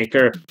difference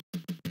maker.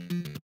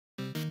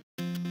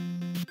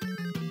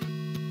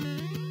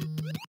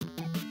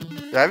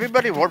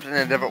 Everybody warped in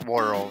a different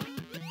world.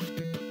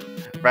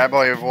 Bad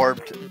Boy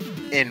warped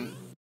in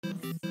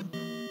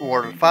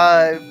World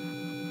 5,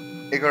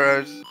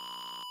 Icarus,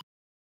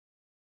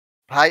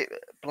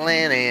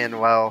 Plan, and,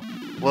 well,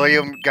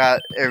 William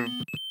got a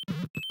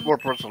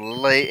warp person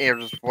late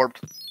and just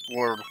warped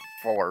World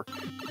 4.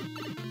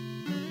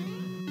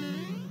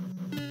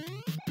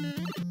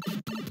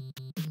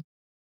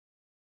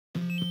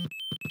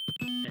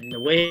 And the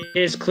way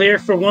is clear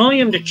for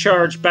William to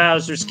charge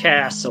Bowser's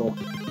castle.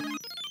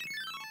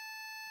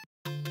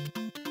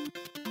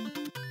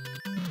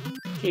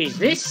 Geez,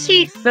 this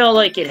seat felt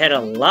like it had a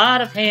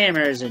lot of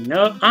hammers and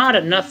not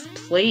enough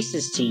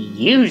places to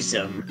use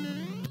them.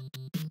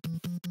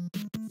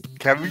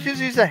 Can we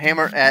just use a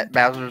hammer at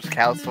Bowser's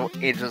castle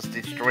and just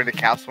destroy the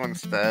castle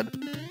instead?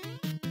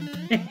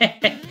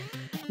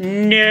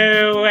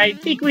 No, I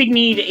think we'd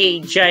need a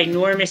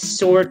ginormous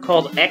sword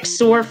called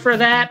Exor for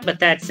that, but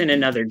that's in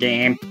another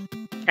game.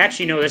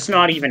 Actually, no, that's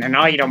not even an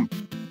item.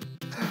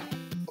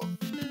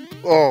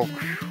 Oh,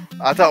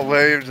 I thought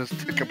William just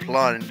took a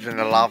plunge in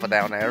the lava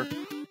down there.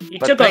 He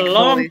took a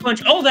long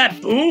punch. Oh,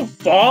 that boo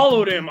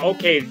followed him.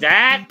 Okay,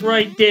 that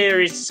right there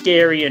is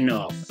scary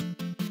enough.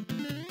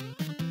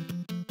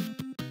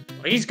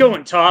 Well, he's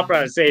going top.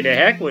 I say, the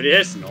heck with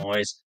this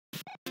noise.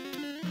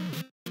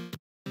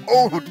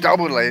 Oh,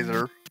 double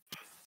laser.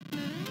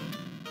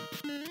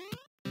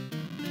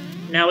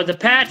 Now with the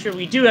patcher,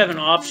 we do have an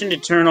option to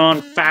turn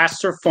on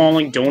faster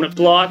falling donut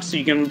blocks, so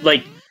you can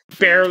like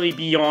barely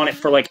be on it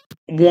for like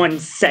 1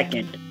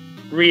 second,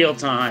 real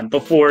time,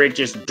 before it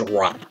just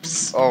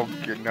drops. Oh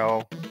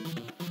no!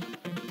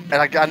 And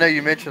I know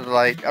you mentioned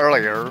like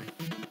earlier,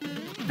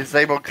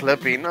 disable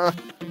clipping.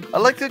 I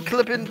like to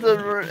clip into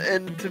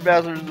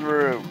Bowser's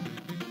room.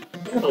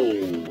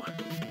 Oh.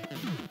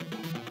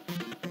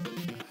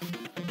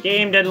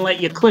 Game doesn't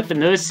let you clip in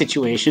those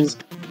situations.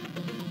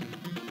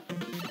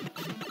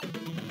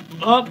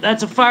 Oh,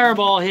 that's a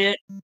fireball hit.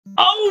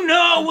 Oh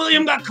no!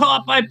 William got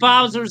caught by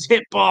Bowser's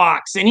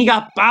hitbox, and he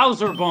got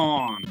Bowser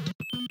bombed.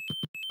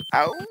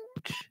 Ouch!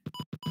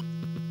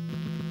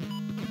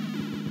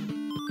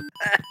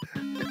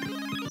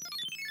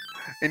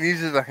 And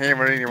uses a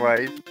hammer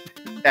anyway,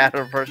 out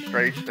of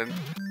frustration.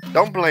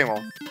 Don't blame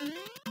him.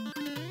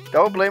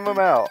 Don't blame him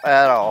out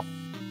at all.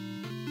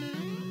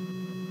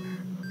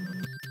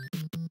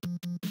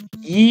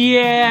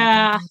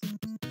 Yeah,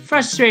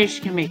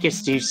 frustration can make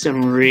us do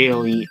some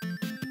really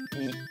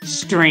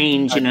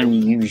strange and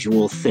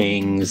unusual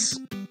things.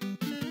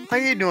 How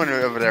you doing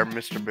over there,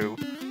 Mr. Boo?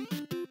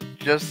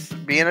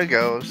 Just being a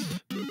ghost,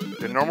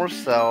 your normal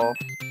self.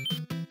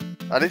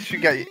 At least you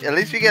get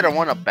a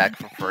 1-up back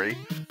for free.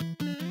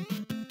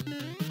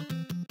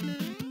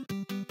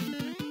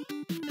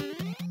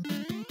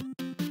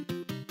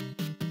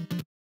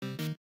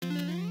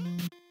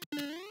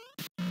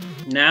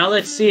 Now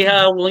let's see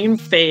how William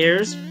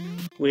fares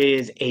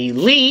with a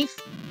leaf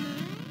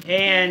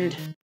and,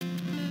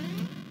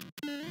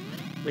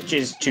 which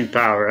is 2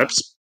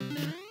 power-ups.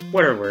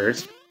 What are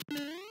words?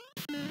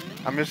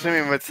 I'm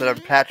assuming with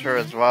the patcher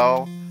as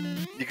well,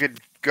 you could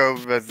go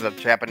with the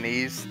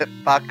Japanese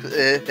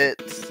hitbox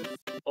hits.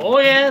 Oh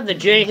yeah, the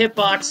J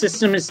hitbox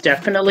system is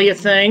definitely a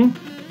thing.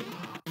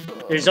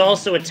 There's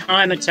also a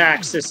time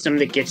attack system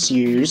that gets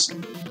used.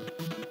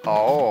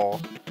 Oh.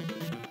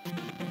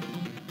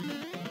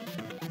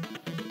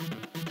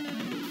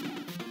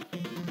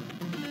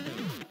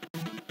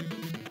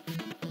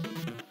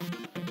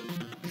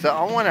 So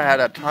I wonder how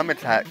that time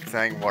attack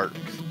thing works.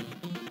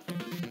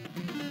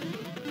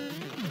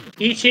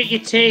 Each hit you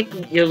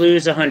take, you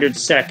lose 100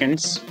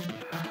 seconds.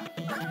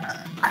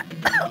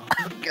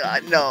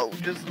 God, no.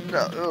 Just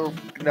no.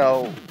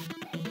 No.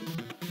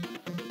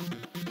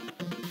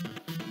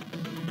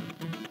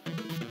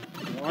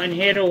 One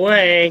hit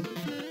away.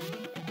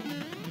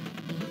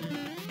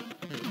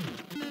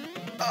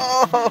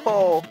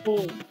 Oh!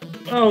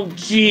 Oh,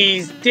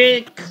 jeez.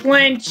 The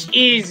clench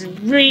is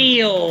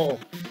real.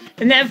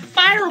 And that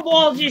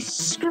fireball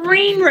just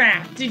screen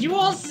wrapped. Did you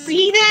all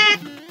see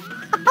that?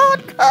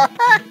 What the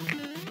heck?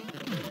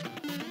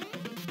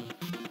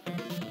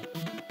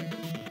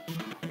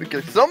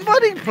 Okay,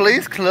 somebody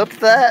please clip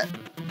that.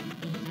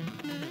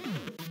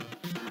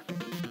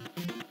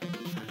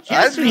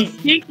 Just when you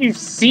think you've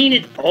seen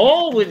it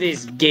all with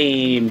this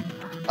game.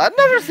 I've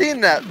never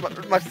seen that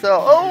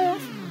myself. Oh!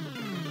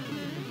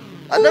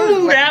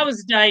 Ooh, that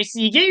was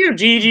dicey. Get your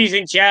GGs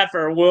in chat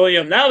for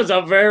William. That was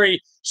a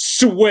very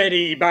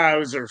sweaty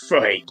Bowser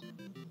fight.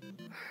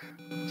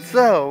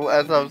 So,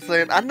 as I was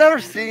saying, I've never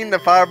seen the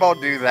fireball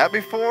do that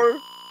before.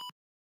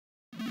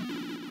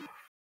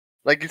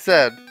 Like you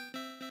said,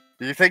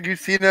 do you think you've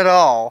seen it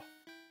all?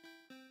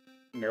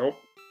 Nope.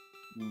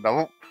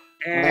 Nope.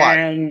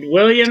 And what?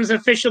 William's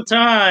official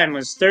time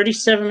was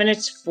 37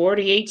 minutes,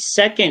 48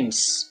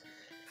 seconds.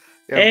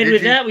 Yeah, and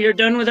with that, we are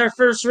done with our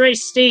first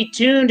race. Stay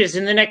tuned, as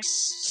in the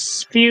next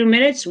next few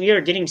minutes, we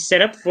are getting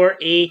set up for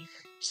a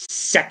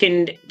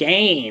second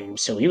game.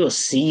 So we will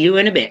see you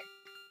in a bit.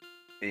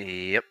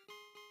 Yep.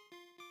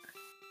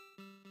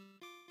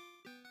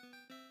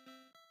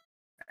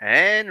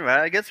 And well,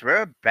 I guess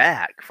we're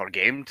back for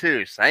game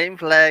 2. Same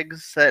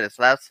flags set as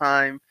last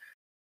time.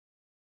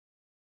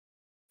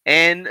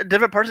 And a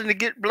different person to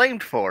get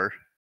blamed for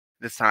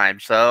this time.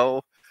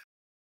 So,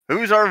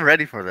 who's all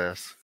ready for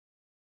this?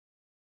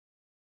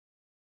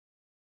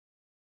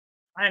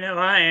 I know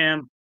I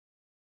am.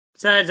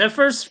 Besides, that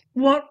first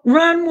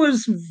run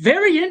was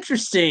very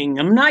interesting.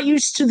 I'm not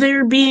used to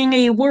there being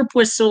a warp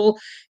whistle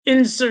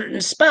in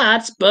certain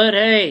spots, but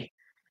hey,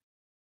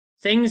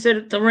 things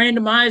that the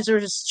randomizer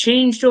has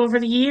changed over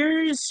the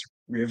years,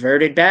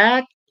 reverted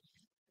back.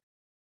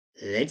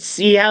 Let's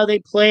see how they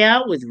play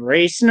out with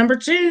race number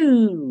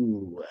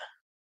 2.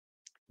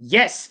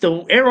 Yes,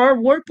 there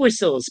are warp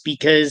whistles,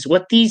 because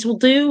what these will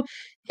do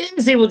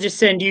is they will just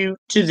send you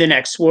to the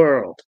next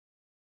world.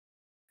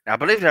 I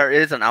believe there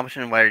is an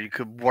option where you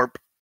could warp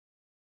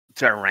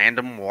to a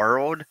random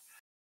world,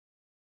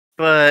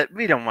 but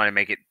we don't want to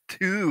make it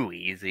too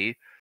easy.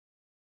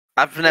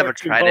 I've never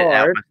tried it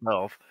out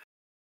myself.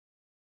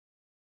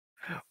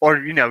 Or,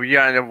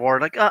 you're in a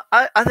world like,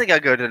 I think I'll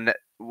go to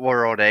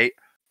World 8.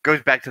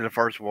 Goes back to the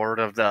first world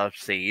of the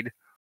seed.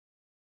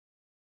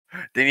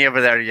 Then you're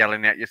over there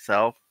yelling at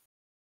yourself.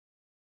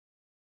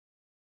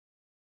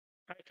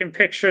 I can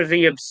picture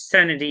the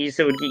obscenities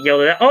that would get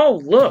yelled at.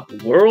 Oh, look,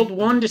 World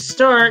 1 to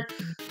start.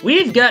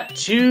 We've got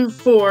 2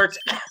 forts.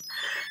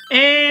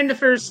 And the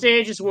first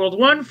stage is World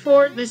 1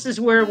 fort. This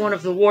is where one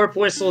of the warp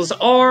whistles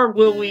are.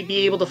 Will we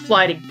be able to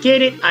fly to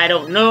get it? I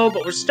don't know,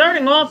 but we're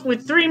starting off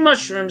with 3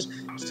 mushrooms,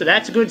 so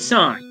that's a good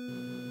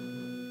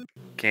sign.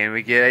 Can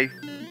we get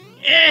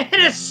And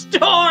a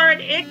star at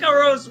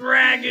Icaros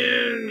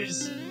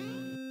Ragoos!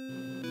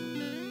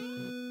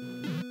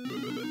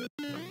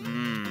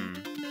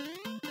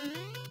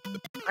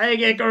 I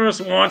think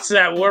Icarus wants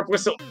that warp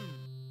whistle.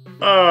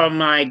 Oh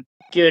my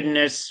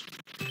goodness.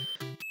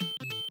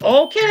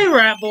 Okay,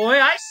 Rat Boy,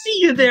 I see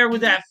you there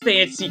with that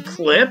fancy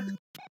clip.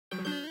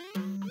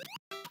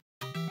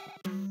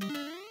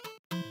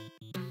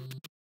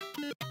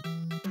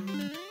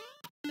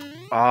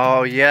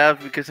 Oh, yeah,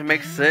 because it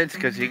makes sense,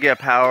 because you get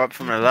power up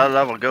from a low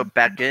level, go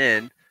back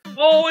in.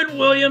 Oh, and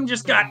William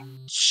just got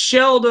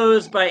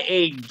shell-dozed by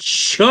a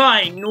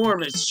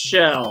ginormous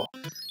shell.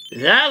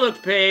 That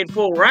looked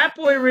painful. Rat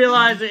Boy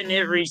realized it and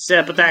hit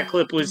reset, but that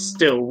clip was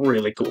still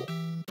really cool.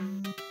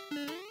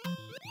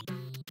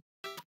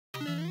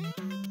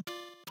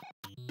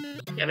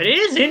 Yeah, but it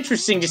is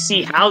interesting to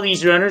see how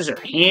these runners are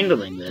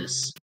handling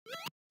this.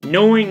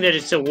 Knowing that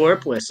it's a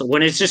warp whistle.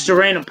 When it's just a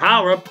random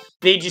power-up,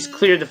 they just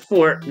clear the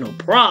fort, no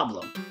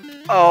problem.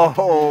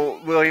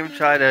 Oh, William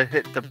tried to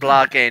hit the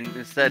block and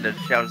instead the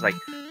shell was like,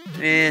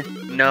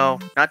 no,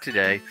 not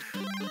today.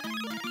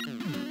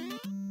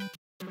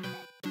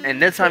 And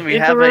this time we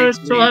have Icarus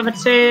will have a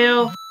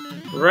tail.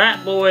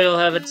 Rat Boy will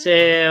have a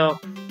tail.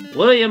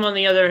 William, on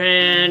the other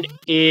hand,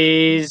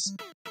 is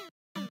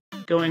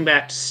going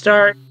back to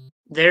start.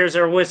 There's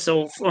our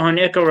whistle on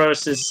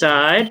Icarus'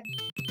 side.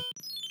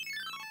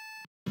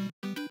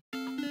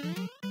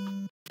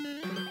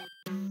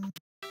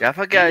 Yeah, I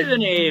forgot. The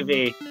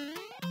Navy.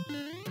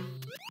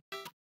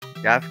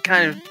 Yeah,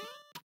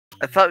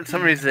 I thought for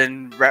some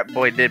reason Rat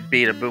Boy did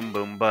beat a Boom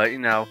Boom, but He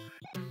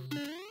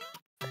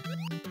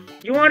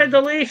wanted the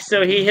leaf,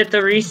 so he hit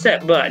the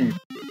reset button.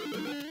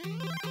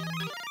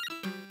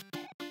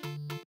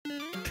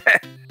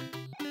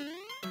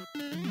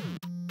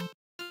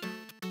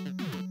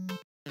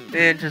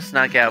 And just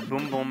knock out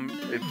Boom Boom.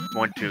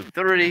 1, 2,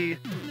 3.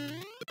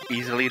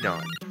 Easily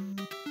done.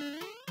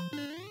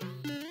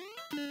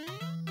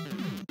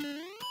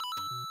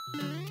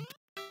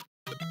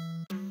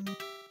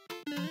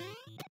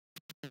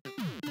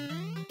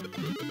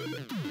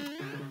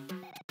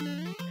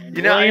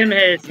 William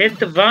has hit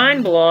the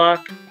vine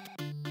block.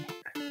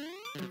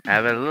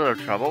 Having a little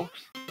trouble.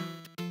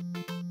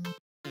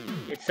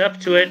 It's up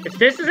to it. If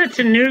this is a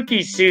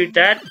Tanuki suit,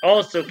 that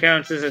also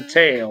counts as a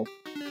tail.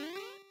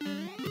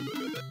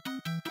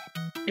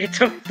 It's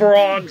a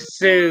frog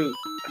suit.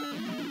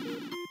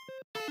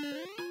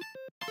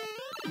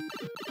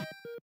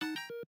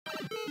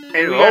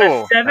 And we got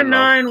a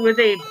 7-9 with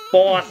a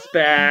boss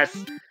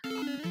bass.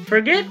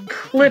 Forget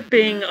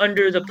clipping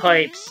under the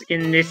pipes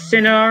in this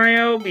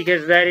scenario,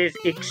 because that is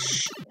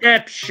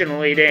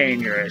exceptionally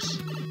dangerous.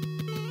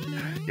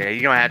 Yeah,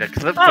 you're gonna have to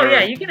clip Oh through.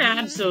 Yeah, you can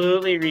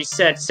absolutely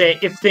reset, say,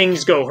 if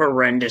things go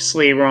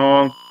horrendously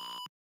wrong.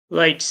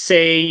 Like,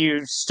 say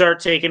you start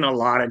taking a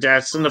lot of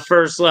deaths in the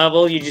first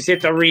level, you just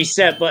hit the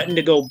reset button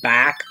to go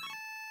back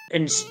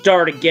and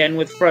start again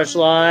with fresh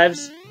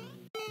lives.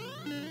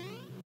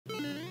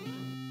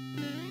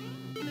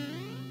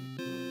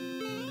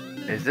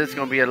 Is this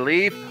gonna be a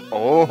leaf?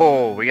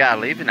 Oh, we got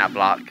a leaf in that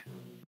block.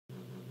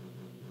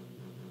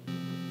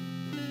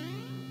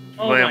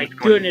 Oh my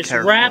goodness,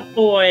 Rat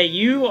Boy,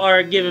 you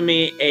are giving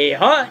me a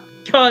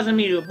causing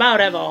me to about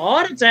have a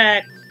heart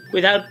attack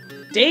with how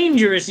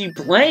dangerous you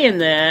playing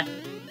that.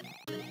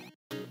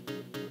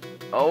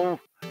 Oh,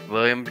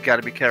 William's got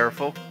to be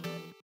careful.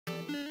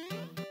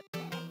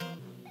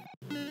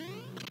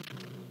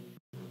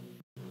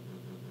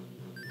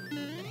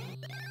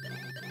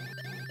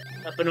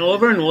 Up and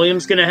over, and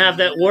William's gonna have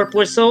that warp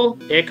whistle.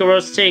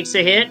 Icarus takes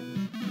a hit.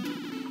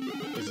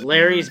 As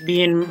Larry's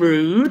being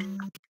rude.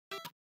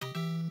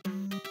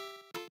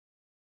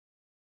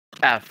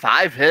 A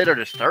 5-hitter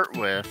to start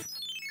with.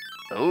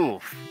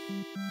 Oof.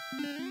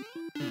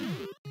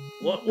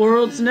 What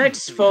world's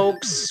next,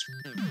 folks?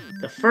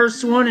 The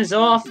first one is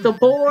off the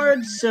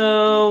board,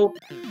 so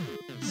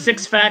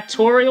 6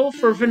 factorial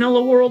for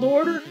Vanilla World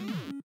Order?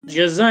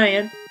 Just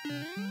saying.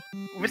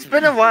 It's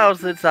been a while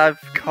since I've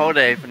caught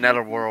a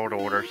Vanilla World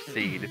Order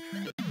seed.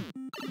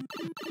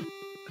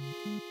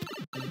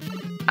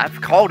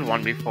 I've called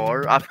one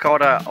before. I've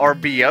called a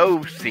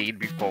RBO seed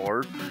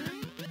before.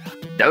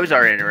 Those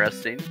are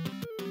interesting.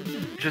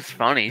 Just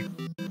funny.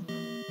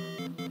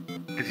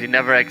 Because you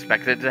never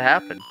expected it to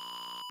happen.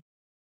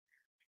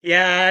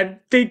 Yeah, I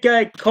think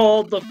I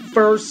called the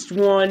first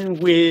one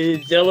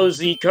with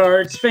LOZ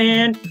Cards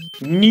fan.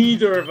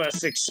 Neither of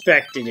us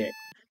expected it.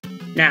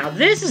 Now,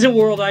 this is a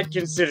world I'd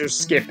consider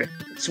skipping.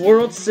 It's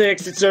World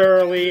 6, it's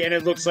early, and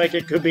it looks like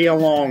it could be a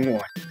long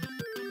one.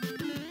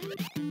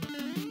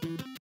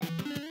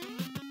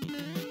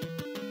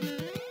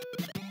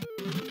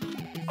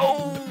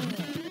 Oh!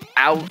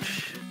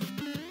 Ouch.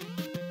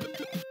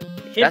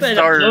 Hit by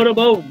the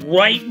Photobo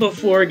right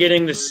before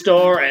getting the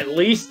star. At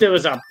least there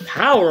was a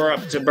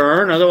power-up to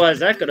burn, otherwise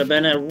that could have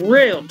been a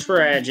real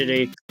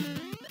tragedy.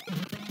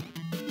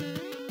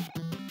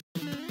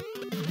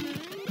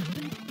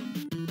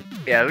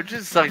 Yeah, it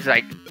just sucks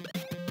like,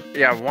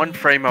 yeah, 1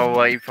 frame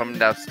away from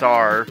the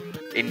star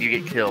and you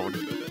get killed.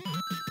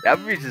 That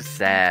would be just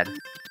sad.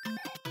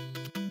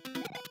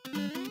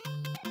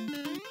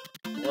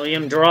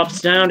 William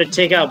drops down to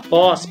take out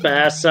Boss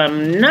Bass.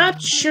 I'm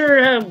not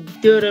sure how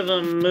good of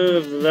a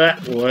move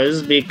that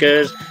was,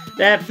 because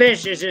that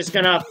fish is just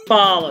gonna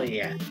follow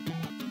you.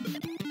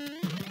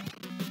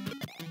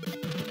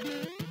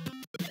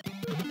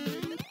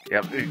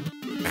 Yep.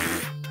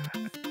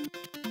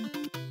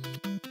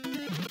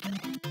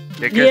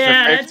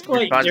 Yeah, that's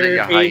quite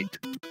dirty.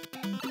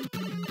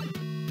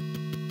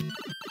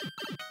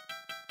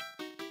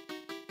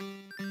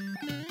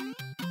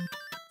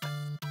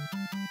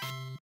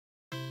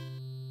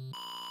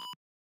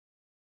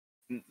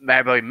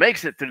 Bad Boy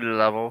makes it through the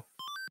level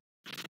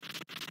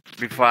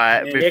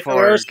before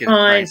Icarus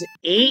finds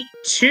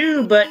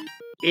 8-2, but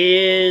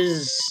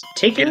is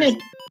taking a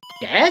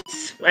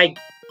guess? I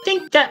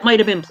think that might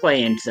have been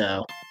planned,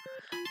 though.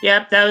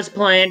 Yep, that was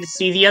planned to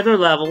see the other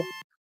level.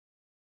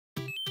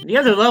 The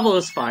other level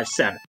is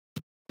 5-7.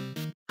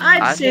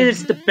 I'd say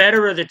it's the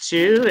better of the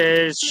two,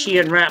 as she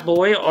and Rat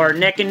Boy are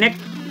neck and neck.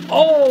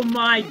 Oh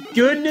my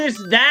goodness,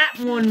 that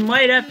one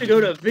might have to go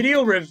to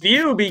video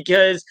review,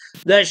 because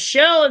the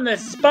shell and the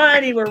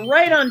Spiny were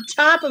right on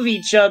top of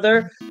each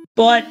other,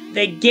 but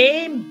the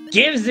game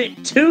gives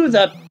it to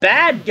the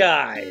bad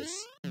guys.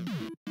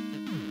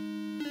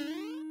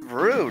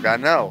 Rude, I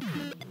know.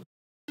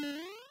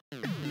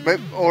 But,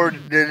 or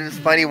did the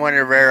Spiny want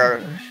to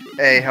wear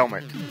a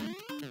helmet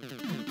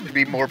to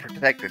be more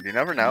protected? You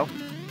never know.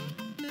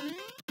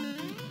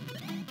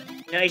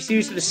 Nice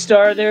use of the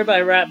star there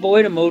by Rat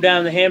Boy to mow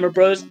down the Hammer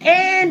Bros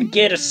and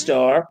get a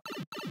star.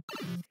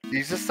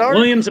 Use a star?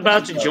 William's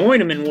about to join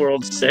him in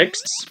World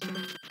 6.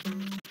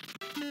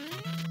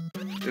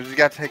 He's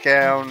got to take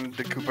down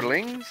the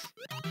Koopalings.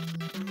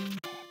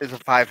 It's a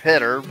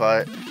 5-hitter,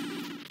 but...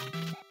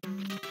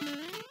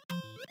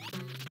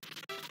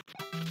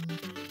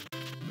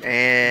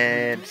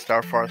 And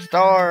star for a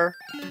star.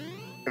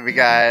 We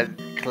got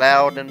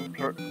Cloud in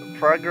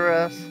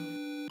progress.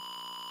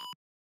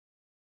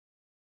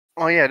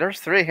 Oh yeah, there's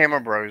 3 Hammer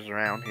Bros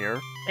around here.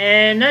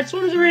 And that's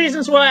one of the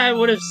reasons why I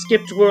would have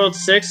skipped World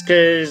 6,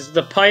 because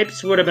the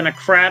pipes would have been a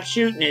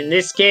crapshoot, and in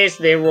this case,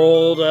 they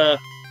rolled a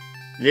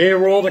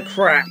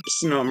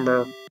craps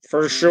number,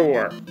 for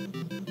sure.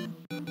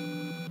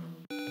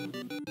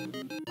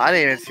 I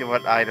didn't even see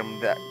what item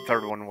that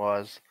third one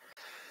was.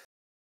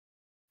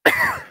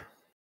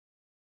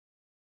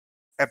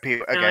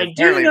 I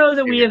do know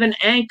that we have an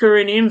anchor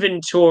in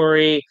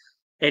inventory,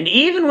 and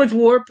even with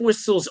warp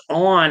whistles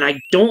on, I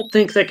don't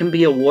think that can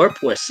be a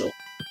warp whistle.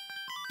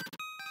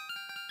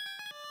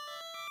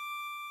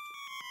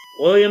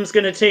 William's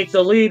gonna take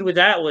the lead with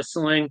that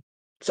whistling.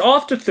 It's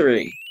off to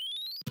 3.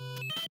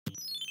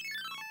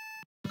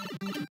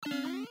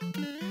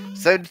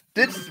 So,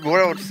 did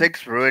World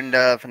 6 ruin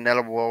the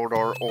Vanilla World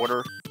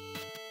Order?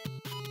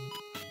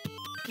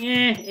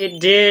 Yeah,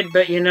 it did,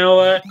 but you know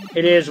what?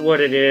 It is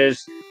what it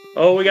is.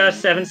 Oh, we got a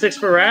 7-6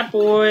 for Rat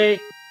Boy.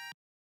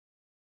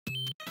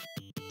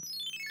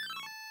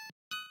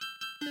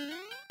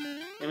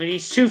 And with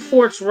these 2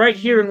 forts right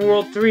here in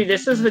World 3,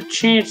 this is the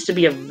chance to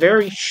be a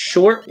very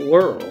short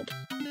world.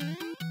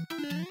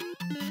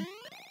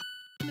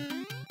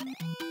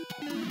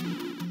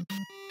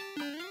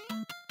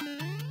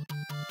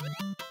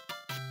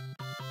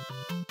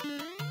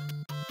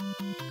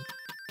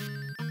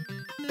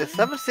 The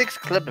 7-6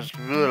 clip is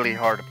really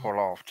hard to pull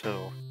off,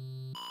 too.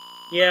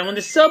 Yeah, when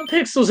the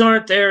sub-pixels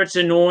aren't there, it's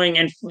annoying.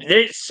 And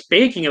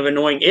speaking of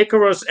annoying,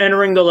 Icaros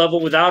entering the level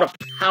without a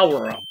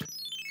power-up.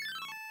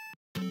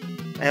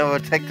 And it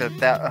would take the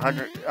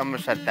 100, I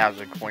almost said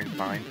 1,000 coin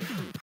fine.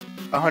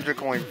 100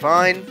 coin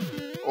fine.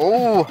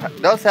 Oh,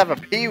 does have a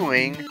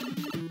P-Wing.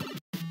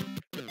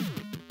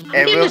 I'm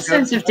getting a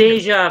sense of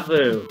deja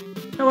vu.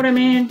 Know what I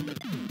mean?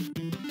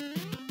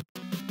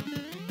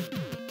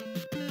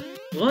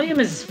 William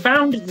has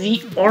found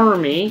the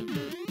army,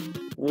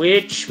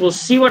 which we'll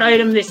see what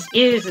item this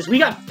is. As we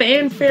got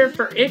fanfare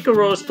for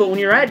Icaros, but when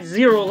you're at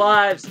 0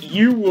 lives,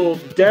 you will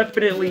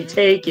definitely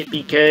take it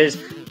because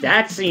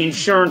that's the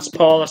insurance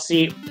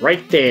policy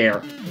right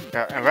there.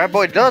 And Rat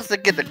Boy does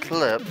get the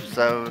clip,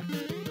 so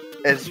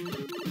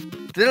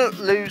didn't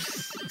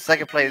lose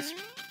second place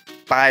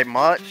by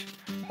much.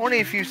 Only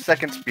a few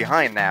seconds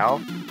behind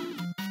now.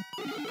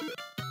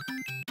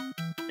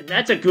 And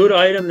that's a good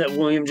item that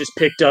William just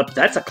picked up.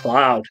 That's a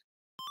cloud.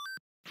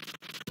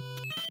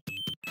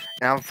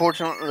 Now,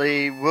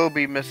 unfortunately, we'll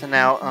be missing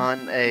out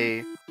on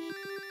a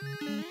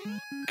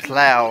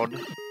cloud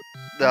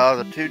the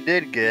other two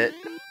did get.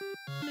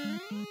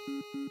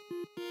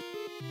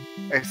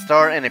 A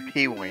star and a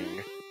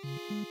P-Wing.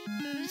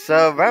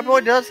 So, Rat Boy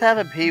does have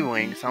a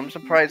P-Wing, so I'm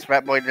surprised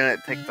Rat Boy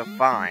didn't take the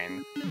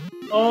fine.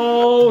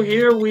 Oh,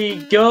 here we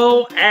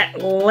go.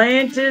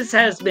 Atlantis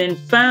has been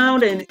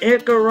found, and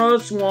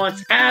Icaros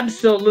wants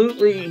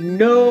absolutely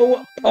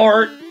no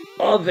part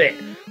of it.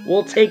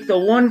 We'll take the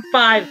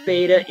 1-5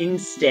 beta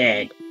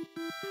instead.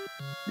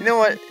 You know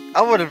what?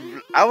 I would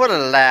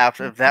have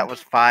laughed if that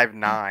was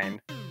 5-9.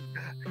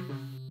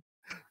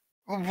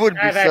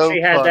 I've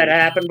actually had that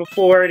happen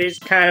before. It is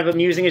kind of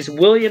amusing as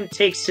William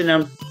takes an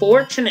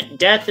unfortunate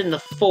death in the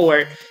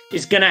fort.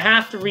 Is gonna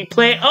have to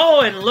replay.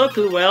 Oh, and look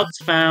who else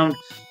found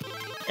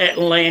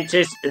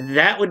Atlantis.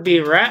 That would be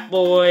Rat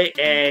Boy,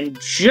 and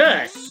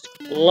just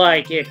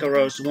like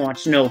Icaros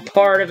wants no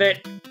part of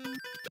it.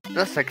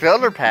 Just like the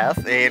other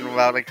path, and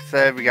well, like I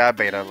said, we got a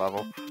beta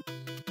level.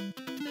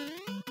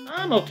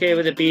 I'm okay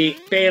with it being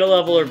beta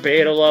level or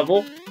beta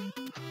level.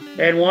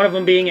 And one of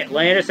them being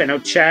Atlantis. I know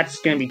chat's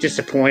gonna be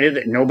disappointed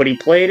that nobody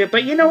played it,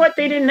 but you know what?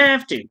 They didn't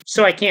have to,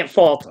 so I can't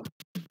fault them.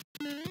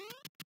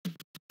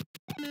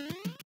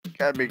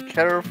 Gotta be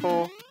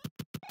careful.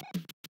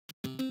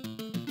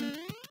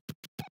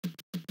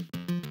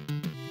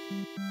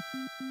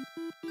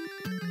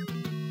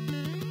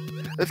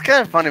 It's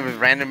kind of funny with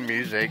random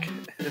music.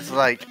 It's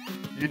like,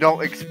 you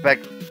don't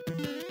expect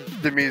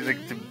the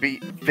music to be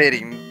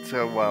fitting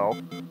so well.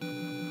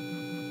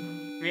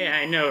 Yeah,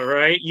 I know,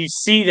 right? You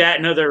see that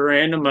in other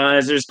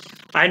randomizers.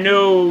 I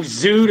know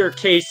Zoot are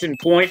case in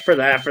point for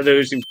that, for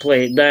those who've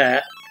played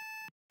that.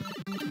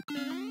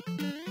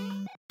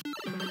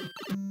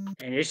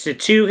 And it's a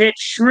 2-hit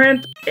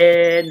shrimp,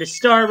 and the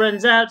star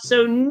runs out,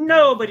 so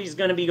nobody's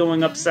gonna be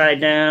going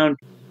upside down.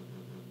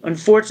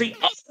 Unfortunately,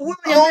 William,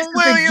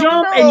 this is a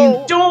jump, no! And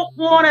you don't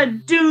want to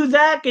do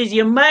that, because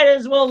you might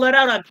as well let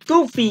out a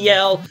goofy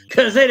yell,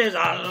 because it is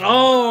a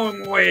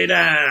long way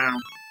down.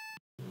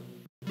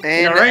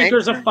 And our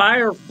anchor's a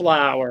fire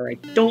flower. I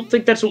don't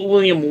think that's what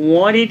William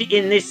wanted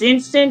in this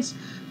instance,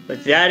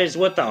 but that is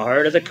what the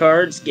heart of the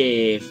cards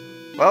gave.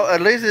 Well,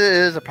 at least it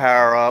is a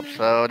power-up,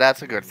 so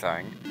that's a good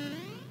thing.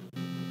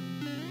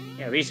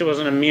 Yeah, at least it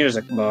wasn't a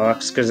music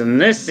box, because in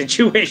this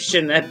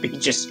situation, that'd be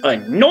just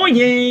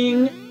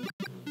annoying!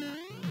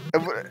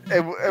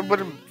 It would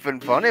have been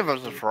funny if it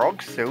was a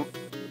frog suit.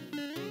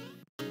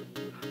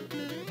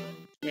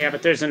 Yeah,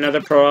 but there's another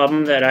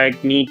problem that I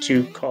need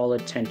to call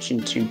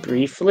attention to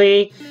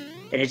briefly.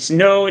 And it's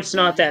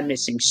not that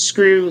missing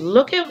screw.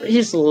 Look at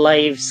his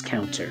lives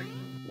counter.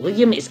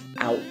 William is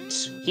out.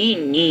 He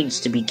needs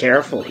to be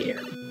careful here.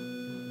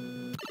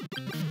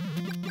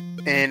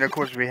 And of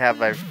course we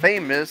have a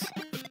famous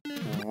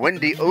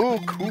Wendy O.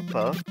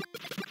 Koopa.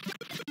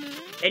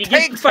 And he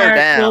gets the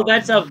fire kill.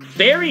 That's a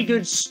very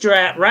good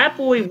strat. Rat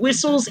Boy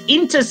whistles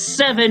into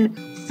 7.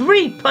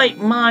 3-pipe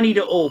Monty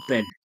to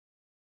open.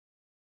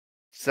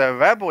 So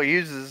Rat Boy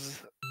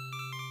uses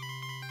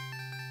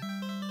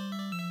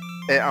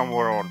it on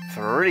World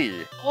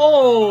 3.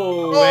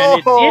 Oh,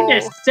 and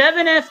it's into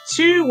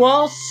 7F2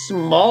 while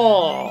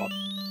small.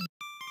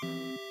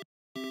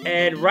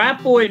 And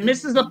Rat Boy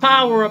misses the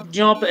power-up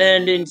jump,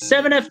 and in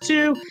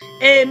 7F2,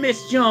 a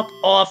missed jump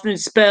often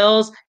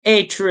spells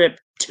a trip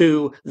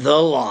to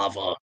the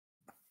lava.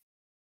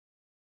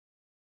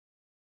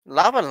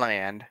 Lava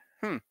Land?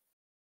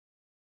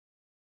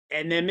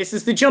 And then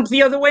misses the jump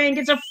the other way and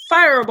gets a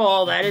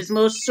fireball. That is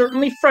most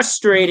certainly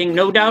frustrating,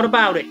 no doubt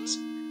about it.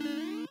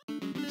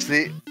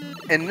 See,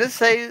 in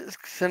this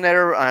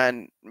scenario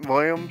on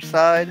William's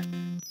side,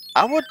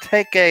 I would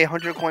take a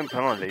 100 coin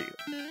penalty.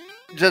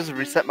 Just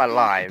reset my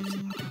lives.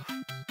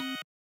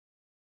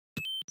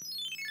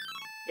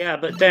 Yeah,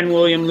 but then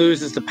William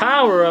loses the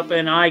power-up,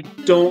 and I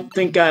don't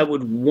think I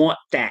would want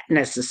that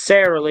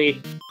necessarily.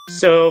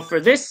 So for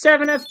this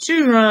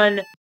 7F2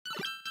 run,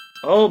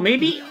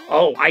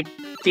 I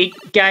think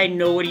I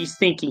know what he's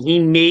thinking. He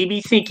may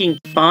be thinking,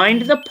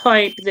 find the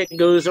pipe that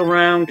goes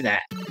around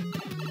that.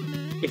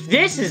 If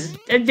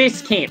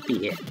this can't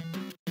be it.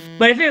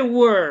 But if it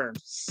were,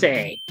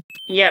 say,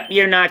 yep,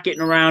 you're not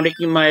getting around it,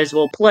 you might as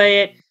well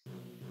play it.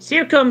 So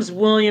here comes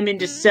William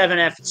into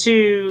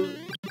 7F2.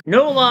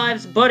 No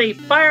lives, but a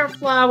fire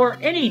flower,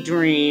 any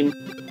dream.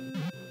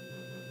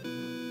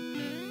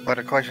 But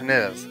the question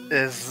is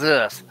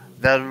this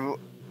the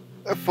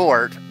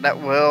fort that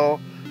will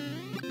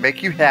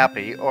make you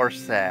happy or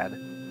sad?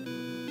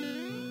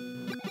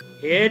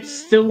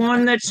 It's the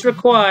one that's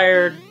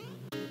required.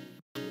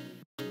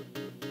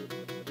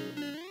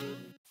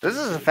 This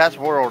is a Fast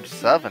World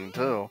 7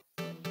 too.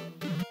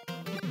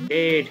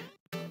 Indeed.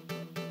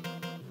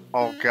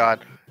 Oh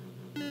god.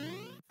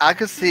 I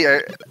could see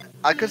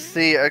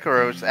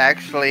Icarus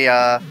actually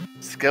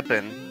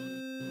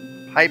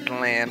skipping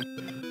Pipeline.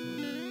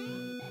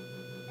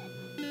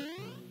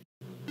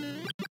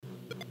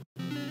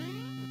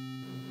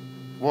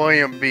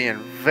 William being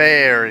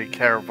very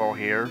careful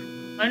here.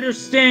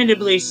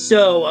 Understandably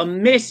so, a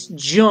missed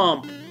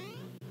jump.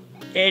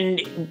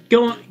 And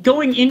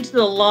going into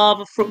the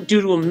lava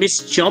due to a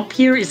missed jump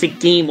here is a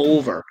game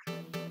over.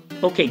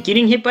 Okay,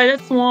 getting hit by the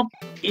thwomp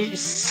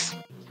is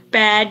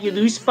bad. You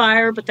lose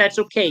fire, but that's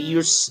okay.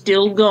 You're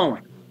still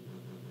going.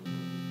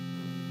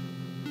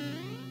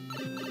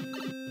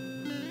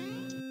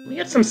 We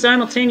got some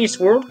simultaneous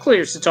world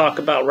clears to talk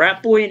about.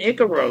 Ratboy and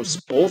Icaros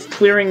both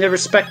clearing their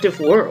respective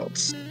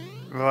worlds.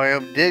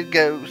 William did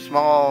go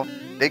small,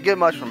 did get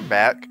mushroom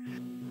back.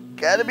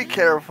 Gotta be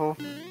careful.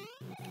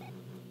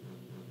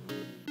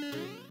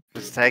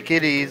 Just take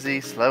it easy,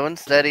 slow and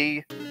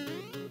steady.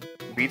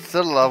 Beats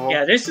the level.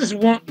 Yeah, this is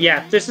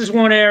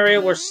one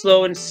area where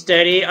slow and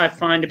steady I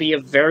find to be a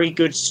very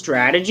good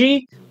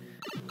strategy.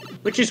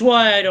 Which is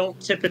why I don't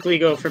typically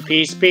go for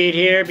P-Speed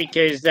here,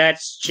 because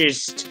that's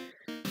just...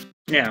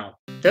 No.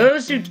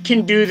 Those who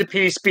can do the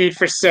P-Speed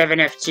for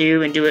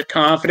 7F2 and do it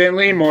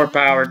confidently, more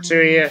power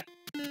to you.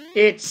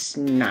 It's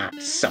not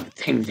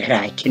something that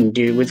I can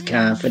do with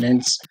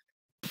confidence.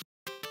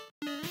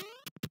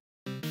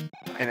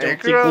 I don't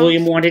think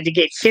William wanted to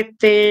get hit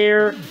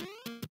there.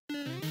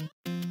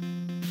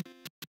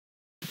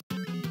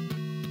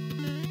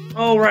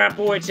 Oh,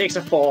 Ratboy takes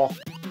a fall.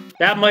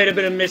 That might have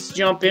been a missed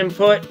jump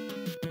input.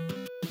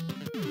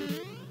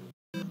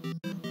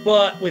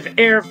 But with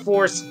Air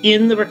Force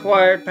in the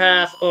required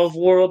path of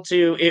World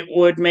 2, it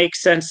would make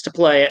sense to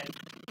play it.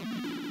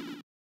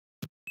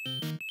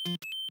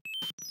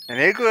 And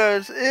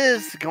Icarus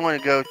is going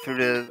to go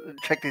through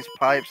check these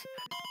pipes.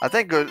 I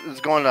think it's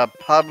going to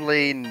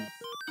probably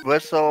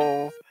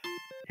whistle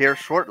here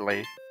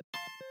shortly.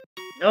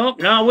 Nope,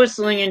 not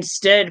whistling.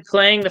 Instead,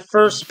 playing the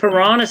first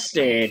Piranha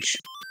stage.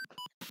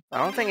 I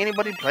don't think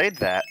anybody played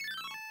that.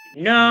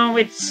 No,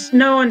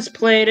 no one's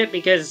played it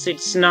because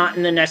it's not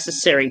in the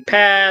necessary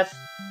path.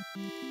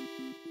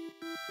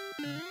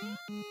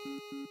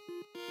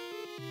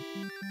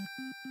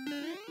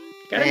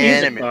 Got a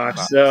music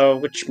box, though,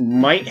 which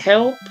might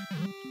help?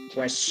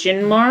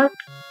 Question mark?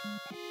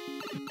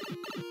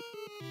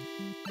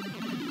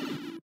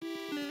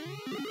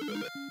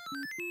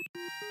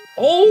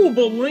 Oh,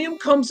 but William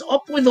comes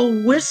up with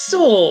a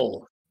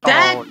whistle!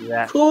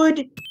 That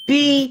could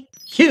be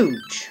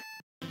huge!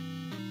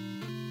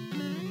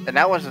 And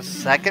that was the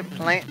second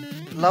plant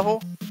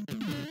level?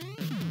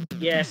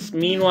 Yes,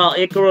 meanwhile,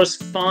 Icarus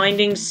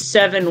finding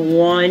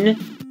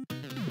 7-1.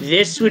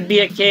 This would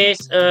be a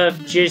case of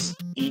just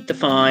eat the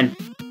fine.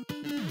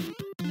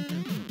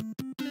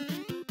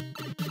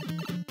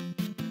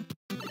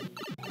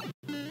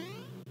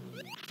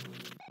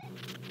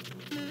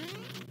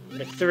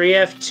 A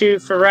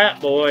 3F2 for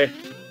Ratboy.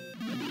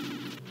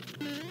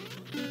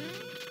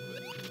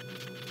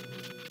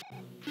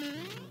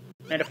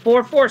 And a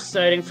 4-4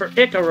 sighting for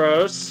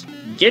Icaros.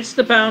 Gets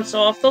the bounce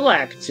off the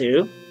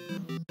Lakitu.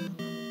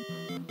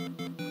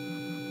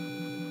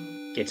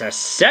 Gets a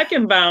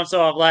second bounce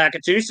off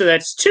Lakitu, so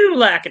that's 2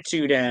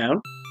 Lakitu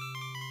down.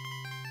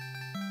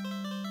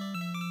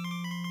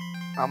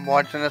 I'm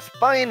watching the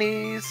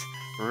Spinies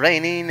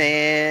raining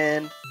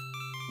and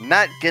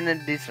not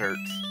getting desserts.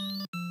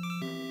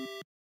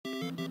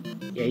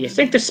 Yeah, you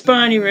think the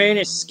Spiny Rain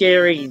is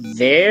scary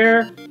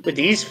there? With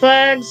these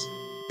flags?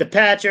 The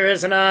Patcher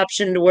has an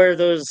option to where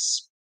the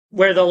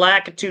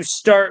Lakitu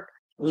start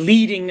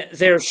leading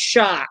their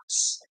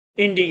shots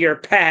into your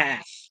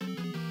path.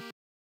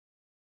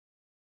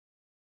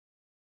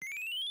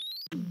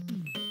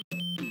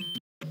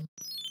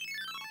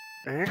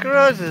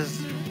 Icarus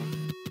is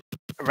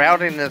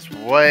routing this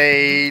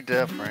way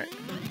different.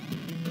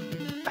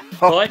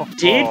 But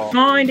did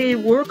find a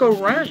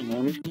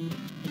workaround.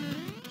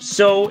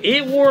 So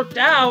it worked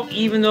out,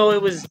 even though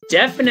it was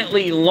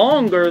definitely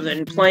longer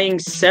than playing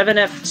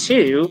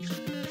 7F2.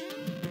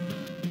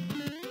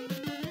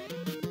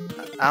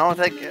 I don't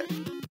think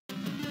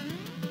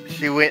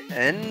she went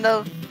in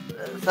the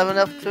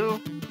 7F2.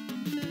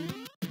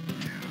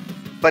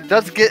 But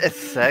does get a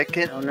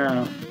second. Oh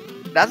no.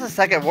 That's a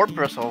second warp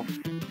bristle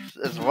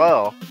as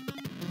well.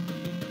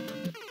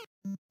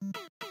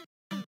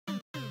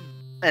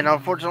 And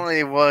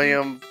unfortunately,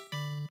 William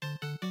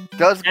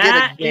does get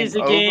That a game is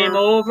a over. game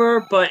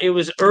over, but it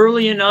was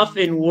early enough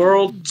in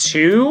World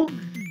 2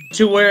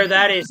 to where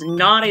that is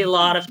not a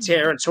lot of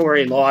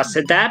territory lost.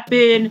 Had that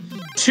been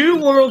 2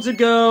 worlds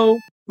ago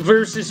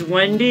versus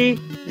Wendy,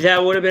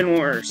 that would have been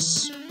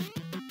worse.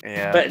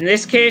 Yeah. But in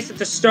this case, at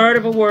the start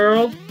of a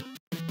world,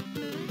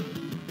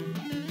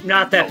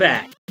 not that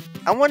bad.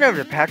 I wonder if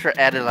the patcher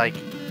added, like,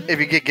 if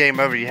you get game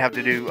over, you have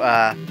to do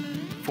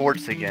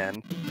forts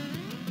again.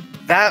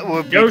 That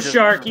would be No,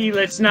 Sharky,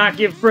 let's not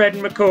give Fred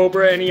and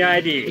Macobra any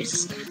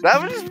ideas.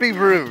 That would just be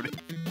rude.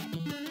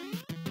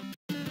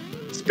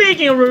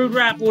 Speaking of rude,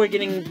 Rat Boy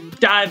getting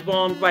dive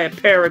bombed by a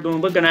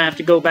Paragoon, we're gonna have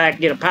to go back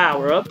and get a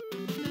power up.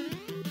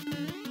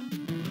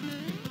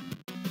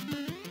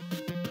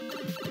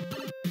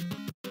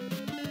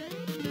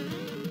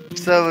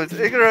 So is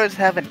Icarus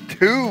having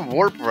 2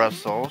 warp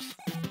wrestles?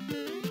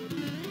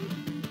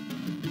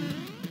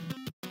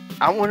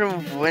 I wonder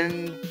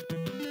when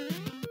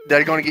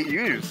they're going to get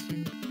used.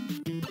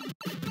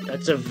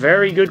 That's a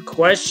very good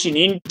question.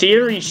 In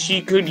theory,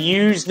 she could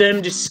use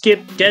them to skip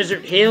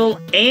Desert Hill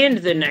and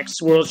the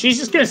next world. She's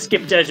just going to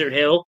skip Desert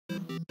Hill,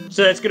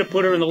 so that's going to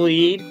put her in the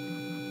lead.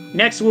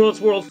 Next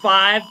world's World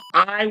 5.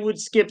 I would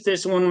skip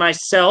this one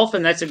myself,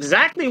 and that's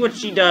exactly what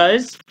she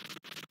does.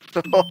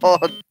 Oh,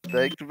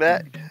 thanks,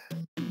 Matt.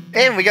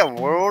 And we got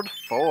World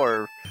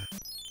 4.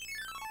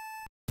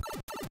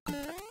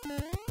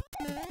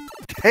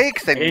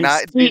 Takes a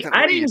nice.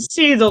 I didn't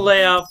see the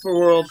layout for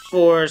World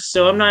 4,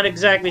 so I'm not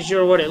exactly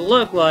sure what it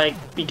looked like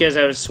because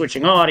I was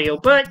switching audio,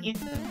 but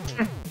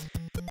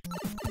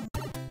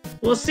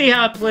we'll see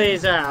how it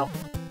plays out.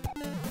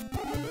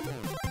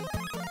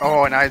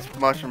 Oh, a nice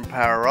mushroom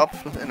power up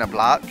in a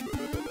block.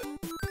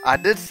 I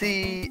did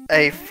see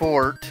a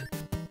fort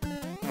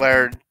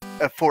where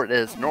a fort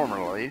is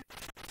normally.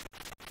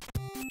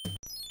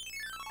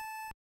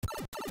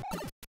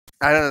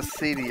 I didn't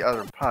see the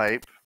other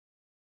pipe.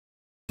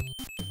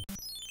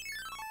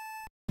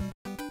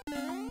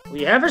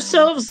 We have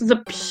ourselves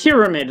the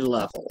pyramid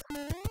level.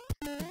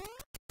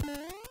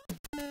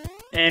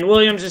 And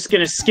William's just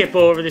gonna skip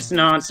over this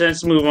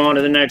nonsense, move on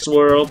to the next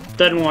world.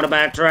 Doesn't want to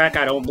backtrack,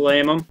 I don't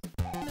blame him.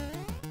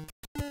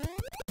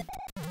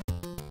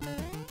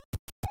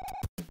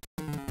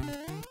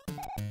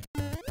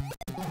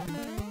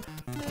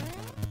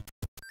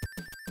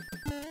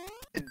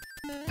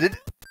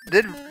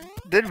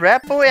 Did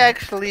Rat Boy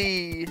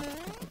actually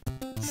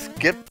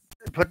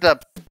put the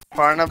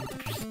Parna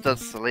to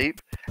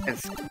sleep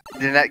and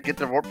did not get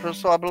the warp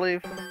crystal, I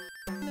believe?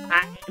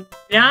 I'm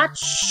not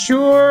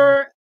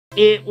sure.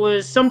 It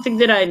was something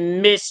that I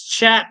missed.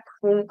 Chat,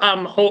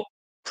 I'm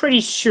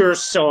pretty sure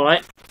saw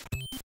it.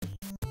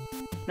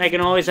 I can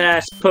always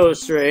ask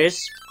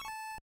post-race.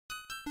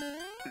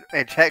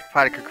 And check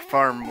probably could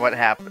confirm what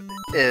happened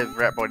if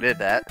Rat Boy did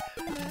that.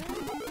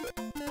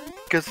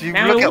 Because you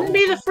Now, look it at wouldn't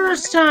be the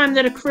first time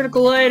that a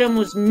critical item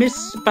was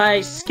missed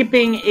by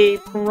skipping a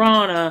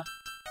piranha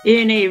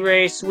in a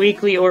race,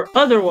 weekly or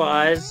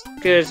otherwise,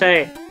 because,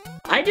 hey,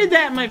 I did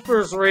that in my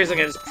first race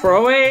against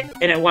Pro 8,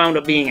 and it wound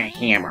up being a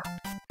hammer.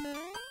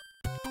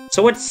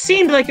 So what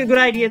seemed like a good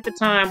idea at the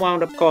time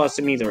wound up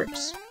costing me the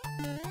race.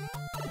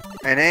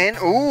 And then,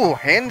 ooh,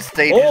 hand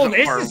stages. Oh,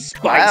 this is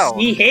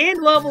spicy.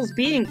 Hand levels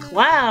being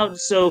Cloud,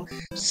 so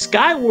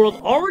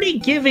Skyworld already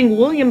giving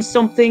William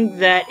something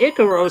that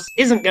Icarus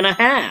isn't gonna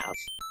have.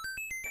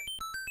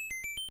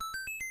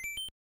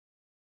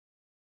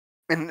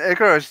 And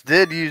Icarus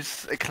did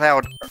use a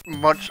Cloud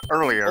much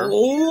earlier.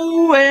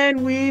 Oh,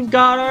 and we've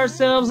got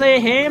ourselves a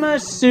hammer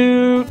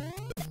suit.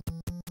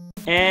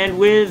 And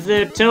with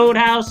the Toad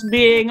House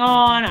being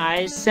on,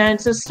 I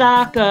sense a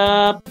stock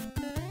up.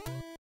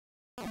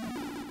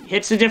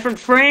 Hits a different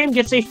frame,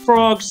 gets a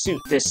frog suit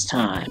this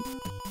time.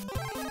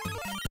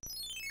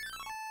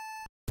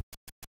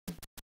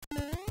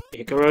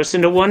 Icarus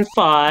into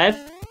 1-5.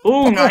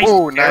 Ooh, nice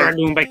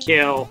Paragoomba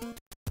kill.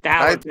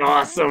 That was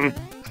awesome.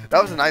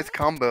 That was a nice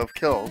combo of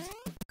kills.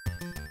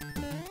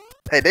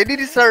 Hey, they need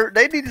to start.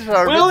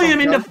 William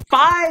into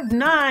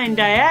 5-9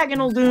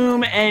 Diagonal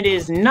Doom and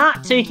is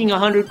not taking a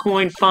 100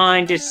 coin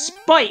fine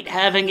despite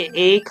having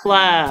a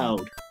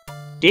Cloud.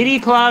 Did he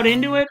Cloud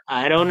into it?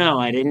 I don't know.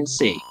 I didn't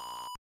see.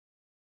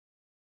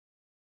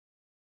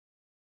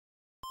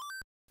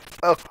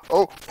 Oh,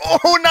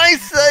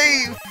 nice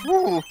save!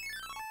 Woo.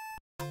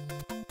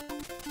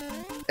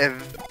 If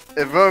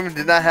William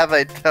did not have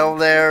a tail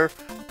there,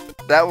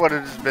 that would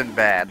have just been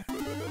bad.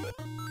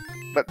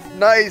 But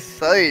nice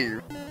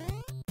save.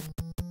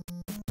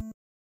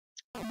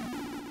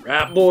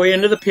 Rat Boy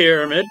into the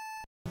pyramid.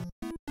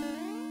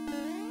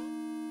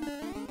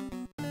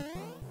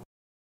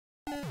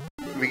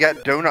 We got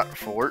Donut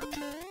Fort.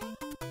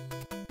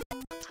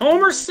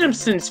 Homer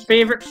Simpson's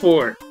favorite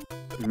fort.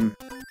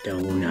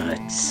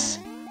 Donuts.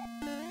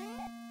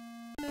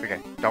 Okay,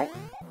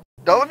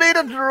 don't need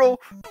a drill.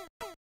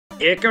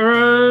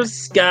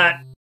 Icarus got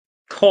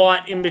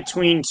caught in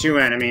between 2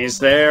 enemies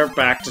there.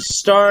 Back to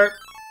start.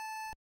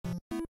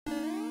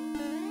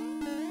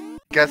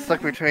 Got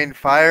stuck between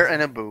fire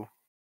and a boo.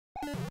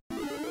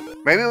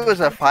 Maybe it was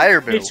a fire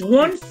boot. It's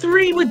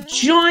 1-3 with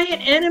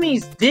giant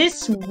enemies.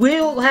 This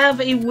will have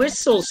a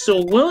whistle,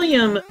 so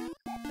William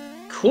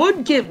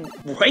could get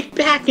right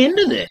back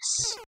into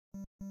this.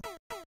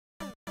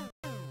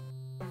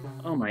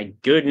 Oh my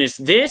goodness,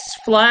 this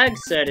flag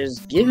set is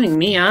giving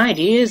me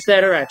ideas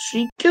that are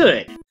actually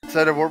good.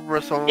 Set of warp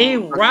whistle. A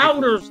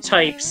router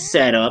type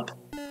setup.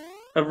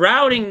 A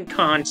routing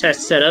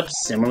contest setup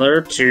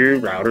similar to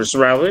Router's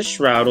Relish,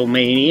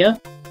 Routomania.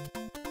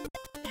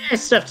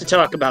 Stuff to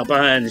talk about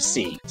behind the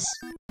scenes.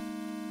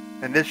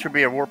 And this should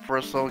be a warp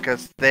whistle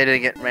because they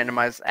didn't get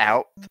randomized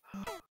out.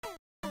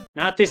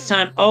 Not this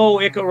time. Oh,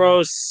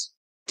 Icaros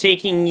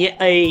taking yet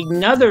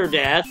another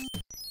death.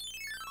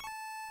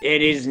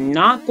 It is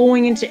not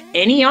going into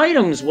any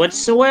items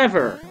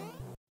whatsoever.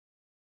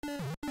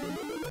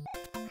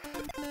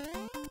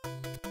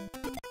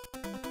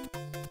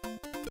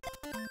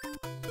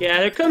 Yeah,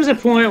 there comes a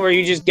point where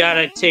you just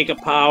gotta take a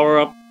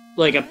power-up,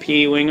 like a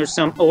P-Wing or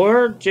something,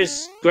 or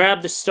just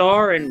grab the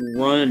star and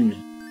run.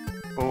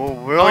 Oh,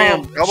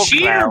 William, double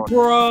cheater, cloud.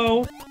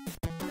 bro!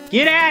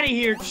 Get out of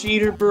here,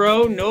 cheater,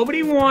 bro!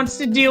 Nobody wants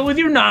to deal with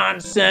your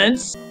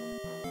nonsense.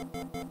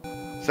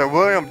 So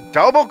William,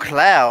 double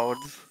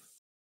clouds.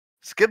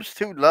 Skips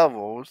 2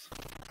 levels.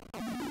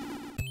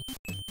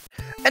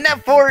 And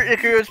that Fort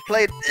Icarus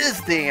played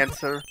is the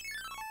answer.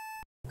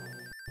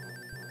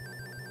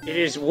 It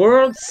is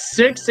World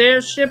 6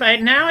 airship.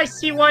 Now I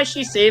see why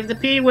she saved the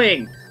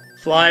P-Wing.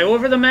 Fly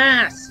over the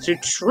mast to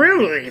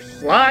truly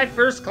fly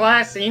first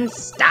class in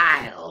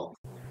style.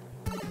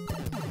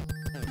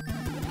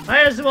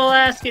 Might as well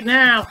ask it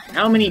now.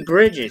 How many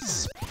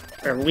bridges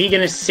are we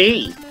gonna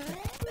see?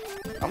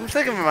 I'm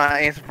thinking of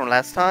my answer from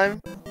last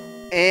time.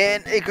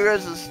 And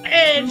Icarus is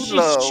And too she's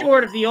low.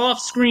 short of the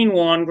off-screen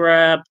wand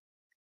grab.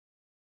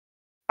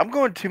 I'm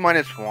going 2 -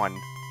 1.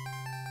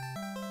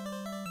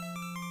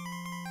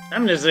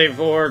 I'm gonna say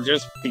 4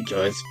 just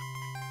because.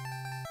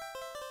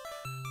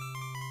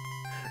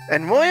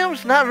 And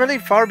William's not really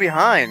far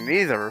behind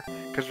either.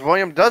 Because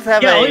William does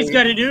have Yeah, a... all he's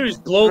gotta do is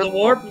blow the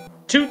warp,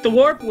 toot the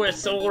warp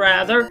whistle,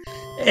 rather,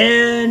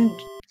 and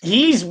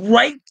he's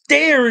right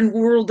there in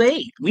World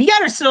 8. We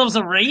got ourselves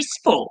a race,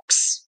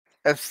 folks.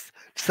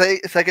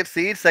 second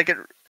seed,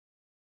 second...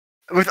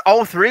 With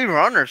all 3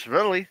 runners,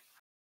 really.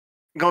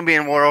 Gonna be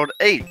in World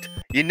 8.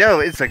 You know,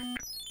 it's a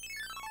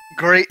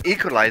great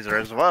equalizer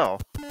as well.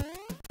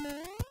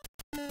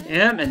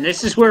 Yeah, and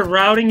this is where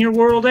routing your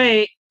World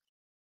 8.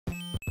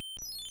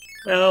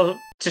 Well,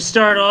 to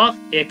start off,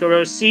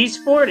 Icaros sees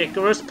fort,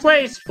 Icaros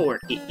plays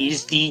fort. It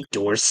is the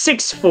Door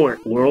 6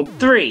 fort, World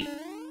 3.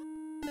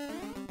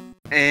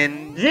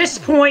 And This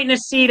point in the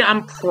seed,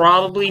 I'm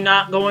probably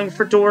not going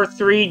for Door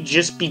 3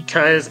 just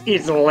because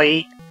it's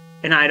late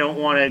and I don't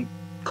want to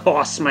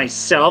cost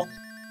myself.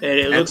 And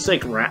it looks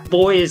like Rat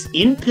Boy is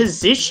in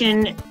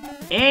position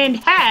and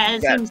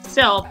has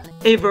himself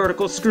a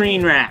vertical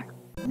screen rack.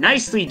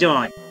 Nicely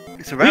done.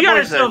 so We got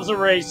ourselves a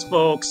race,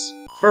 folks.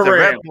 For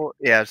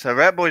real. So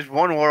Rat Boy's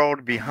 1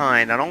 world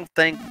behind. I don't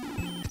think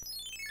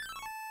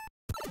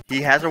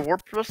he has a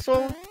warp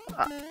whistle.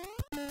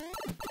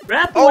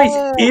 Rat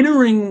Boy's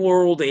entering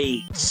World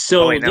 8,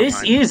 so wait, never this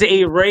mind. is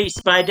a race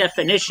by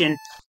definition.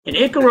 And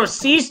Icaros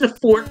sees the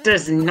fort,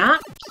 does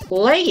not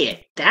play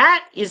it.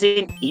 That is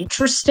an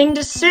interesting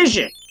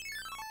decision.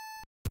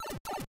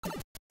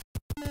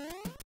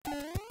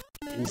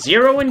 And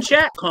Zero in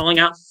chat calling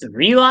out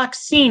 3-lock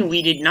scene.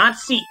 We did not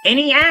see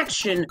any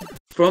action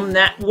from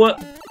that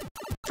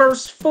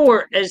first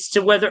fort as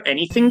to whether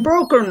anything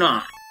broke or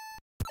not.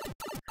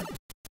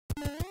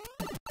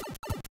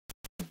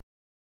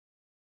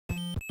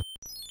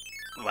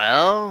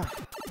 Well,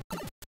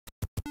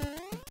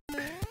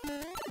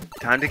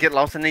 time to get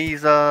lost in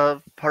these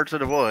parts of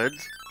the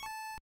woods.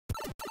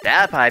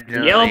 That pipe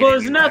didn't The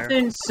elbow's lead anywhere.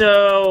 nothing,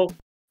 so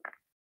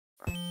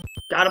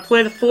gotta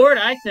play the fort,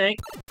 I think.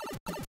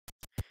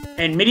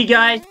 And MIDI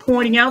guy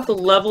pointing out the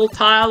level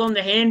tile on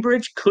the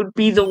handbridge could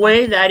be the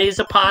way. That is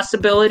a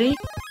possibility.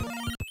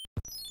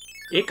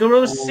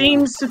 Icaros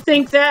seems to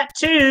think that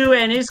too,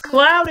 and is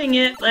clouding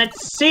it.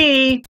 Let's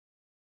see.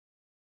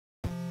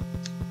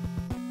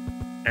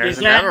 There's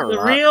Is that another the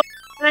lock. real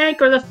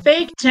tank or the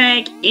fake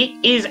tank? It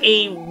is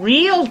a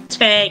real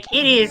tank.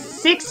 It is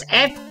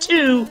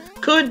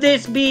 6F2. Could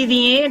this be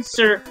the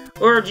answer,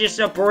 or just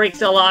a break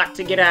the lock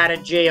to get out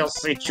of jail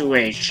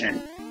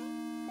situation?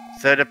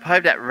 So the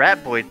pipe that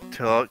Rat Boy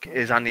took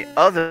is on the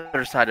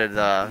other side of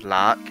the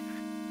lock.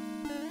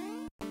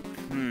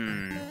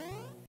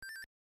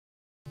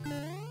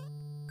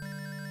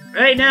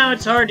 Right now,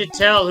 it's hard to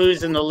tell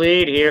who's in the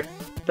lead here,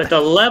 but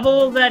the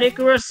level that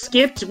Icarus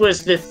skipped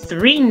was the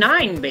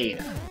 3-9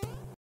 beta.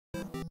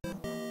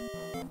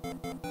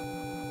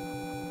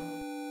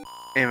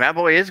 And Rat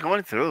Boy is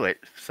going through it,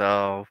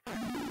 so...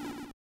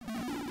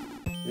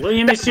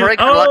 William is Break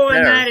the oh, luck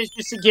and there. that is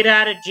just a get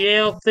out of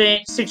jail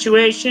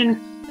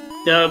situation.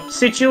 The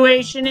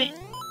situation,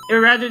 or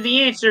rather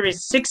the answer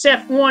is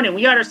 6F1, and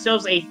we got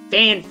ourselves a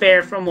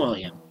fanfare from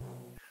William.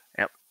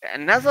 Yep.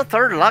 And that's the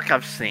 3rd lock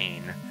I've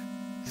seen.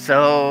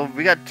 So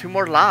we got 2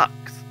 more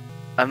locks.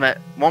 I meant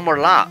 1 more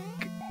lock.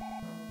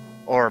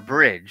 or a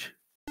bridge.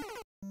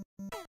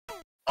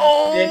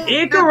 Oh, And the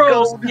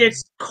Icaros gold.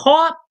 gets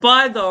caught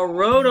by the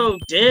Roto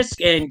Disc,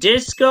 and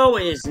Disco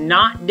is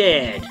not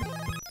dead.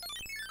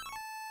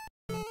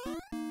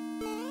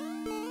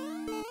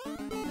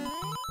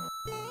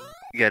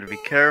 You gotta be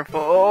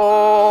careful.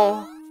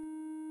 Oh.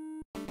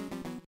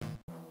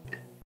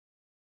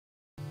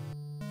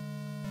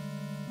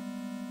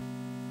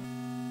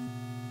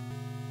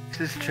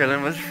 Just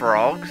chilling with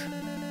frogs.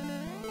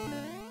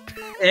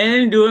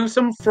 And doing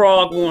some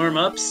frog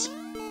warm-ups.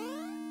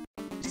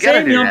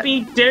 Same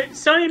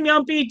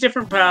Yumpy,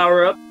 different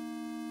power-up.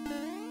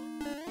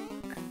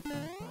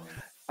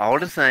 All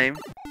the same.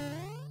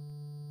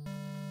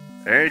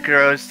 There it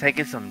goes,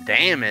 taking some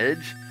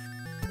damage.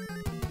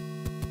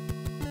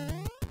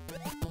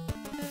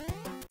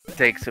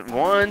 Takes it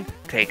 1,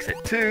 takes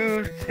it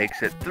 2,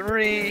 takes it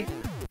 3.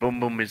 Boom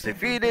Boom is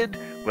defeated.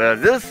 Will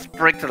this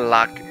break the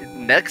lock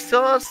next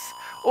to us?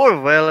 Or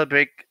will it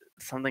break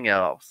something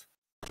else?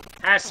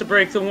 Has to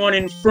break the one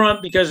in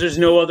front because there's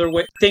no other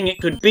thing it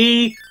could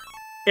be.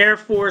 Air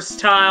Force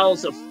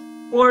tiles, of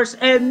course.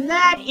 And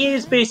that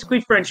is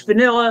basically French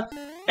vanilla.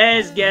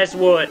 As guess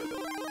what?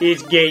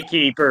 It's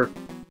Gatekeeper.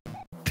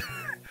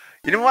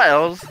 You know what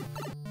else?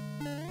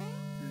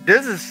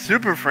 This is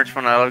super French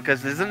vanilla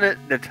because isn't it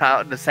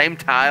the same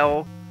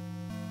tile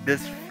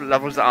this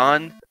level's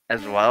on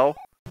as well?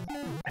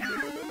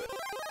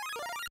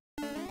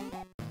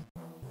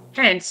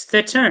 Hence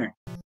the turn.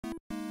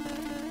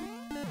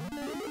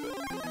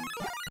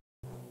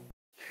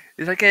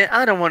 He's like, hey,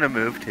 I don't want to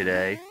move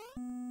today.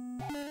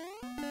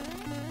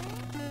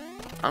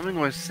 I'm going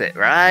to sit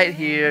right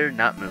here,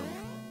 not move.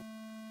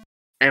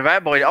 And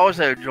Ratboy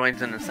also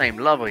joins in the same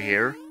level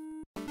here.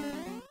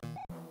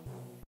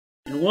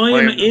 And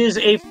William is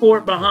a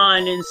fort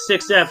behind in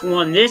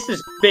 6F1. This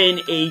has been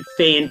a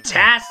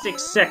fantastic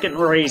second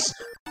race.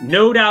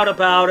 No doubt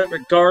about it,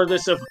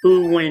 regardless of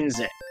who wins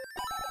it.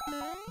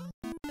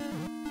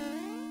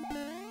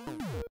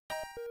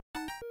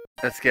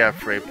 Let's get a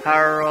free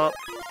power up.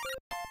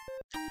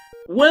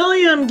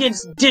 William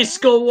gets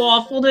disco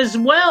waffled as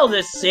well,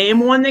 the same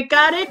one that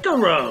got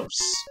Icaros.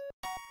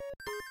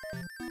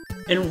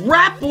 And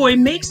Ratboy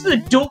makes the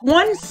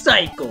one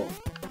cycle.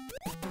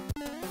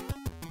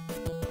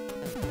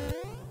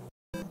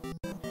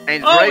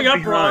 And oh, right we got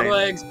behind. frog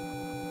legs.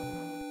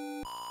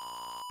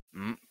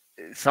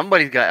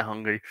 Somebody's got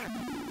hungry.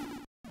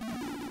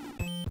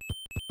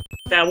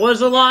 That was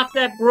a lock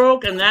that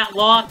broke, and that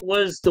lock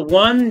was the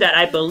one that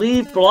I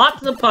believe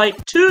blocked the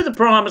pipe to the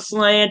Promised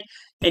Land.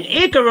 And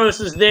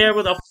Icaros is there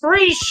with a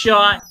free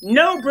shot,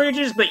 no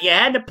bridges, but you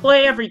had to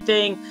play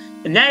everything.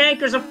 And that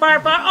anchor's a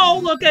firefighter. Oh,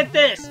 look at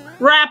this!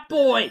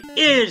 Ratboy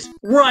is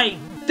right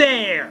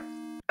there!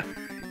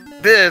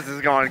 This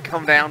is going to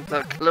come down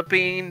to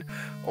clipping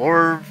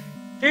or...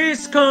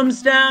 This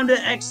comes down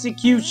to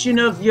execution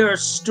of your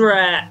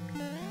strat.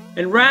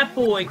 And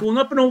Ratboy going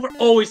up and over.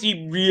 Oh, is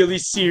he really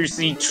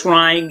seriously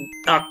trying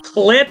a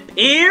clip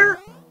here?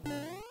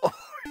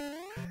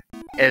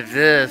 Is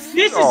this?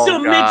 This is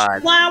some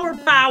Mitch Flower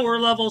power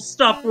level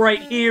stuff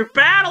right here.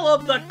 Battle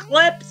of the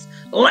clips.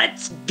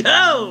 Let's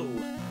go.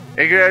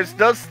 Icaros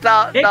does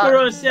stop.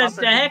 Icaros says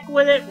to heck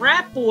with it.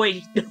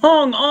 Ratboy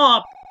hung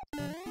up.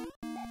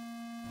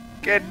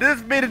 Can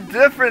this be the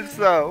difference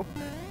though?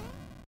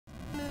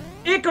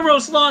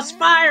 Icaros lost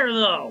fire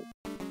though.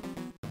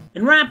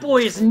 And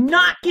Ratboy is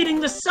not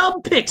getting the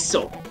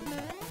sub-pixel.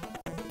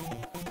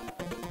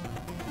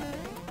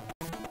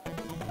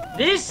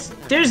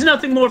 There's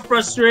nothing more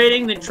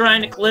frustrating than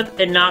trying to clip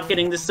and not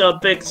getting the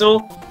sub-pixel.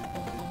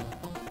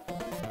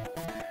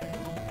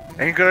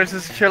 Icaros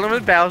is chilling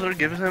with Bowser,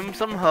 gives him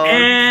some hugs.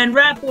 And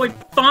Ratboy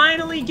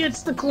finally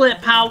gets the clip.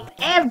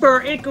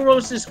 However,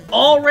 Icaros is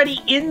already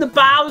in the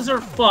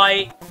Bowser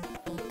fight.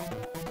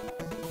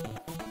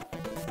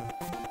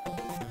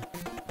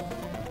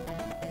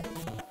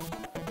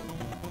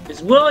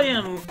 Is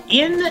William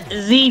in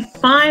the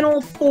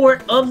final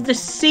fort of the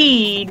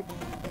seed.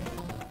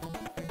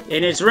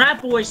 And as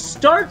Ratboy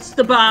starts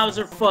the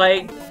Bowser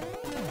fight,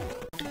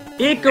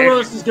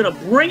 Icaros is gonna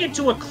bring it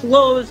to a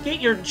close. Get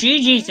your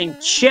GGs in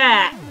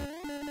chat.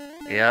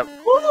 Yep.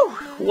 Woo!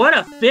 What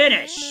a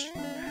finish!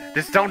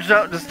 Just don't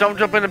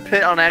jump in the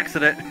pit on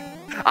accident.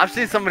 I've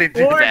seen somebody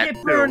do or that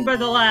get burned by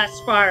the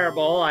last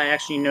fireball. I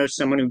actually know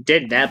someone who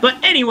did that.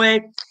 But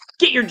anyway,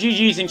 get your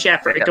GGs in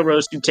chat for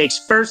Icaros, who takes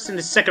first in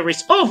the second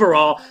race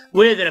overall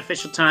with an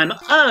official time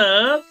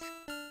of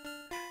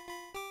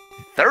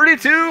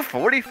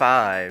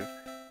 32:45.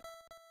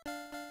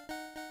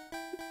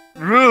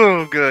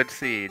 Real good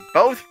seed.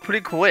 Both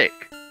pretty quick.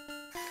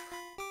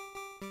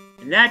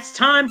 And that's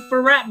time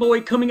for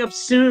Ratboy coming up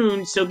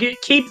soon. So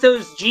keep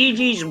those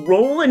GGs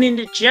rolling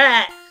into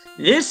chat.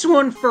 This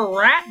one for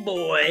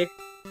Ratboy.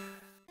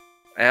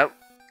 Yep.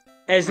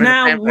 As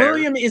now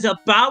William is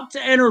about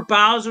to enter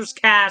Bowser's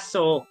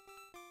castle.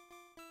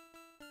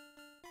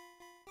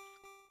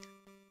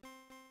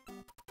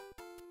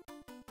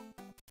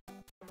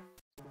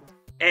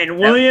 And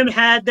William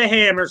had the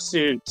hammer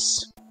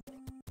suits.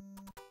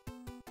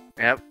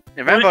 Yep.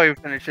 And Rambo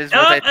finishes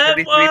with a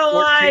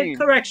 33-14.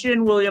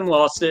 Correction, William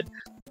lost it.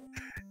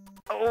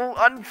 Oh,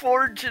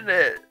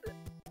 unfortunate.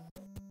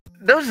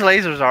 Those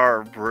lasers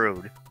are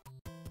rude.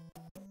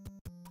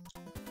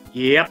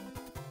 Yep.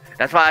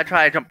 That's why I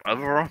try to jump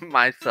over them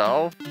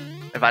myself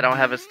if I don't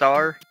have a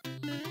star.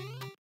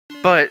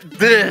 But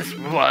this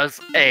was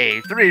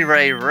a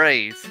 3-ray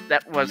race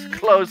that was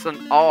close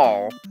and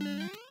all.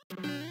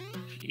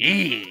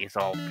 Jeez,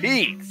 oh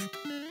Pete.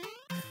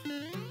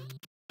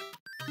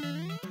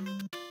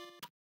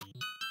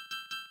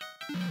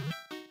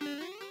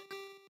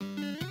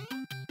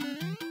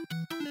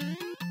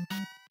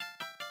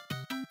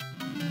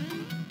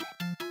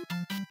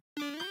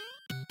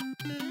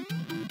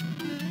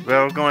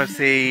 We're going to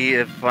see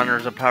if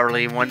runners of Power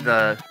League want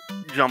to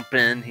jump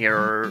in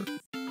here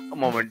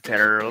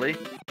momentarily.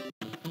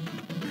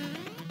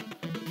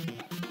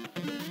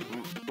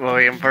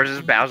 William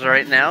versus Bowser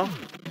right now.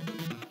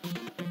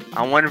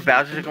 I wonder if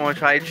Bowser's going to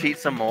try to cheat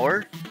some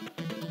more.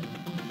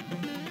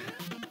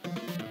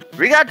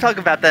 We gotta talk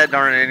about that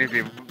during an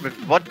interview.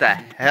 What the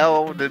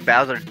hell did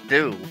Bowser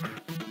do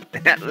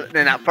in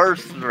that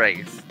first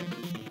race?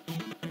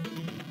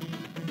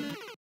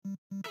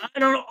 I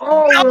don't know.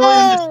 Oh,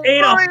 William just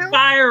ate a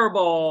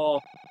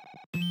fireball.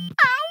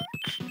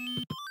 Ouch!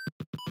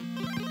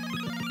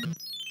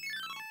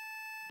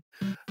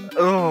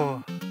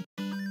 Oh.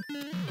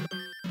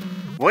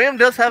 William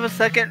does have a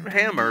second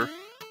hammer.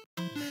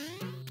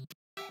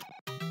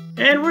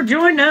 And we're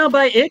joined now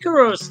by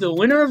Icarus, the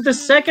winner of the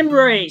second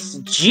race.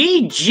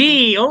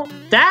 GG! Oh,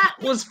 that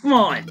was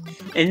fun.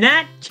 And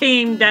that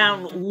came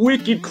down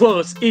wicked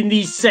close in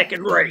the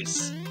second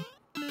race.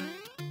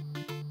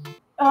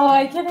 Oh,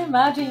 I can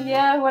imagine,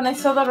 yeah. When I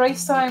saw the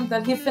race time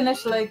that he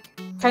finished like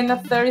kind of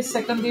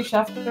 30-second-ish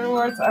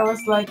afterwards, I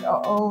was like,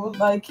 uh-oh,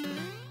 like...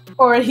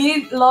 Or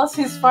he lost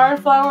his fire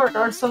flower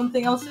or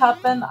something else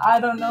happened, I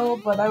don't know,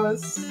 but I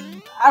was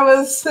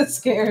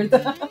scared.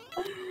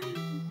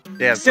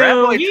 Yeah,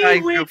 so he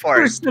went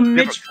for some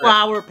Mitch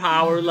Flower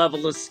power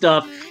level of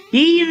stuff.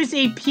 He used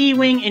a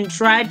P-Wing and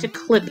tried to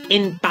clip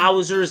in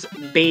Bowser's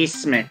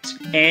basement.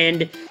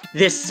 And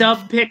the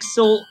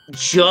sub-pixel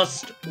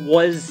just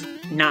was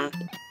not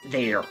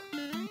there.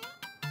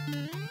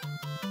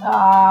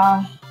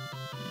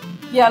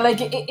 Yeah, like,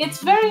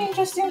 it's very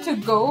interesting to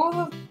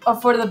go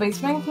for the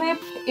basement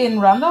clip in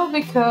Rando,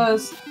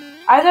 because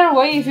either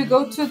way, if you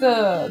go to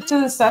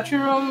the statue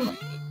room,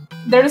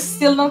 there's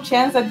still no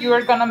chance that you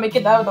are gonna make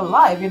it out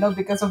alive, you know,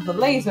 because of the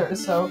laser.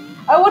 So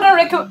I wouldn't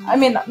recommend, I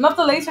mean, not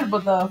the laser,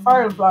 but the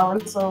fire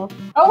flower. So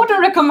I wouldn't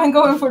recommend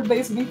going for the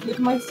basement clip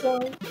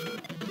myself.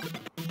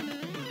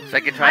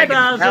 Second try.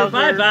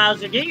 Bye,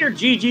 Bowser. Get your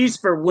GGs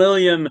for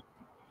William.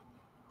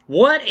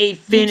 What a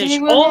finish.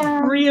 GG, all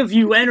three of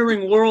you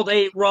entering World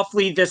 8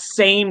 roughly the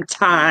same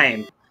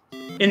time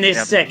in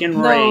this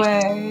second race.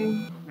 No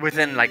way.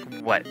 Within, like,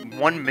 what,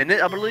 1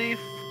 minute, I believe?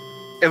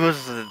 It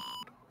was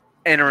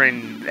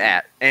entering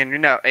that. And, you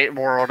know,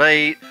 World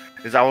 8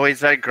 is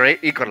always a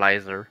great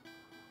equalizer.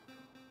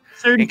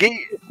 30 get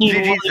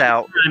GG's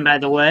out. Time, by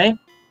the way.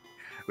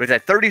 With a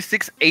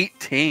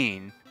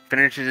 36-18.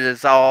 Finishes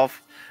us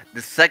off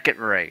the second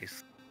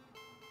race.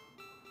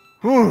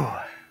 Whew.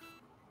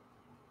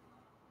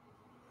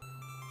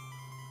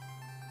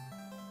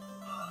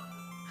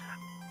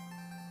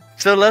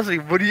 So Leslie,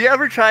 would you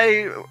ever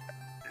try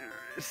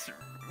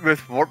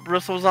with warp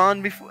bristles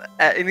on before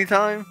at any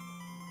time?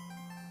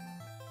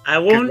 I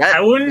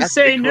wouldn't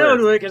say no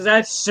to it, because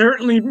that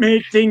certainly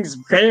made things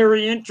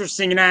very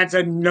interesting and adds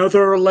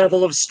another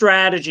level of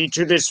strategy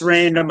to this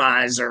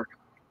randomizer.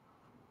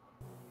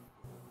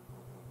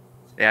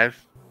 Yeah.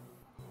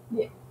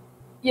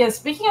 Yeah,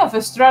 speaking of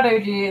a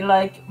strategy,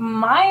 like,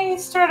 my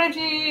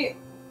strategy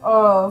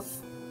of,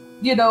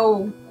 you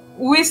know,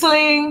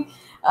 whistling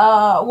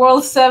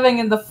World 7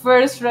 in the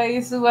first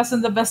race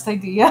wasn't the best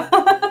idea.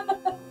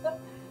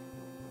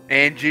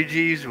 And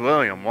GG's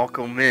William,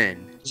 welcome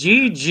in.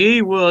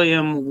 GG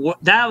William,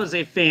 that was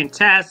a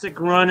fantastic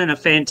run and a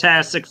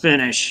fantastic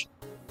finish.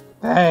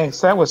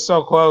 Thanks, that was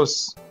so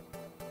close.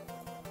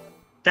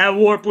 That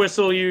warp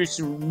whistle use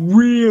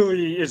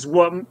really is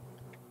what...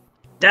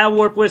 That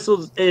warp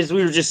whistle, as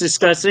we were just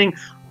discussing,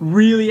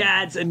 really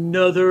adds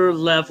another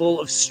level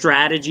of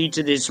strategy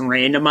to this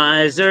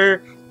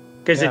randomizer.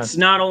 Because it's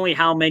not only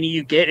how many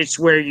you get, it's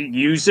where you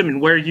use them,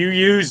 and where you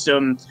use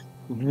them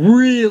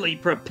really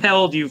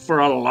propelled you for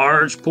a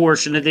large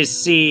portion of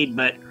this seed.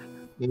 But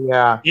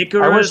yeah,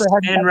 Icarus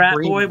and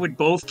Ratboy would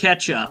both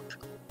catch up.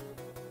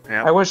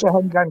 Yep. I wish I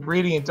hadn't gotten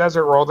greedy in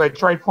Desert World. I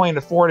tried playing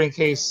the fort in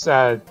case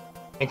I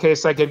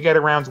could get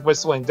around to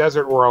whistling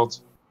Desert World,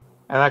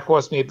 and that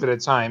cost me a bit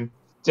of time.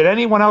 Did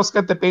anyone else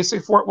get the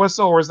basic fort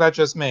whistle, or was that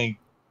just me?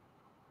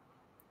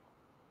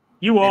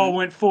 You all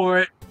went for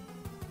it.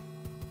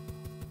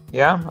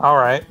 Yeah, all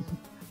right.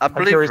 I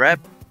believe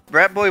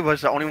Ratboy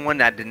was the only one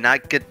that did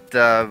not get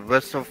the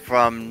whistle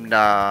from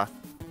the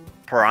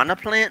piranha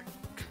plant.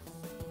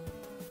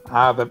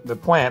 The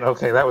plant.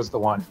 Okay, that was the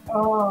one.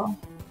 Oh.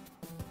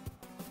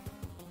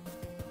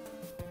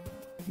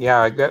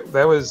 Yeah,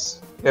 that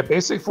was Yeah,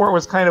 Basic 4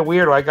 was kind of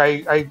weird. Like,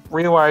 I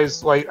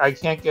realized, like, I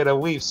can't get a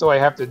leaf, so I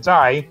have to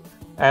die,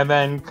 and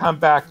then come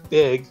back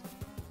big.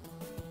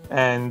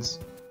 And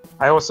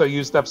I also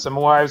used up some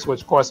lives,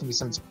 which cost me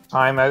some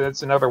time.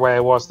 That's another way I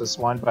lost this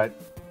one, but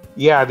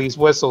yeah, these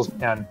whistles,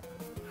 man.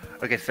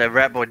 Okay, so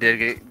Ratboy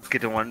did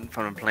get the one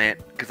from the plant,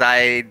 because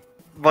I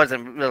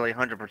wasn't really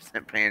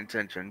 100% paying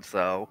attention,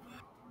 so...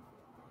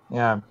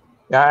 Yeah.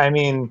 Yeah, I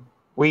mean,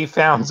 we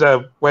found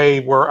a way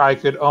where I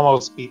could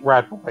almost beat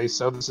Ratboy,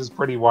 so this is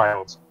pretty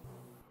wild.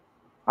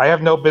 I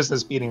have no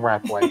business beating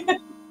Ratboy.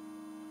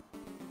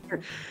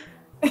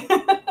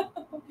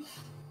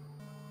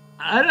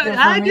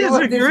 I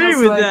disagree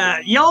with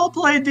that. Y'all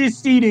played this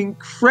seed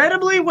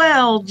incredibly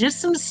well. Just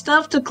some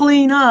stuff to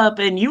clean up,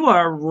 and you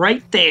are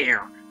right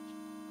there.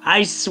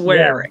 I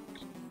swear it.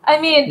 I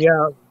mean,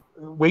 yeah,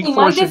 in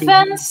my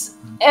defense,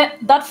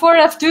 that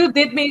 4F2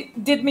 did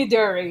me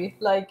dirty.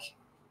 Like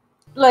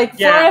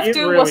 4F2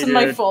 really wasn't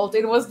my fault.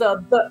 It was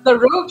the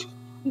roach,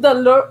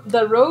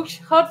 the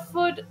roach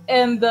hotfoot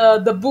and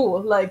the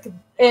bull, like,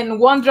 and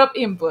one drop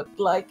input.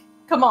 Like,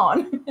 come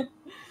on.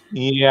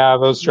 Yeah,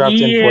 those dropped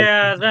in.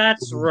 Yeah,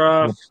 that's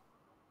rough.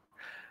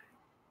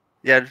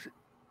 Yeah,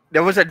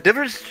 there was a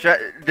difference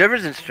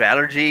in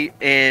strategy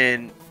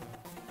in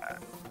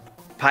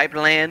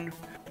Pipeline,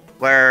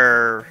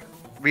 where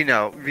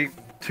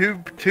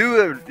two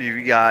of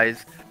you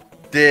guys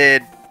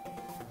did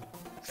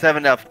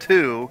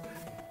 7F2,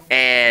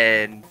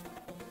 and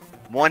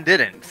one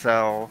didn't.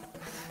 So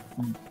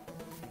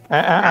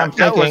I'm thinking,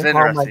 that was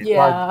interesting.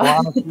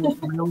 Yeah.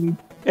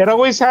 It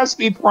always has to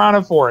be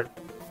Piranha Fort.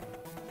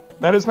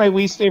 That is my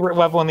least favorite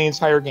level in the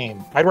entire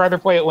game. I'd rather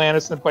play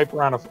Atlantis than play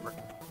Piranha Fort.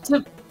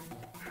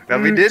 Now,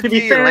 we did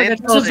see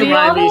Atlantis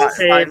my least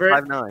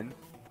favorite. 5-9.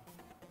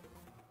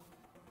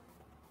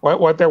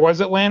 What? There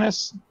was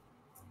Atlantis?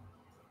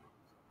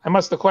 I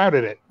must have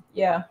clouded it.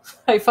 Yeah,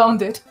 I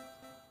found it.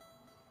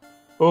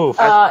 Oof.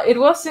 It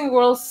was in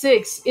World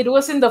 6. It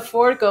was in the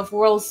fork of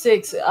World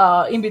 6.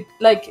 When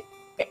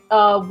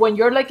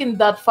you're like in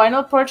that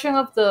final portion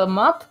of the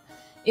map,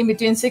 in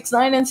between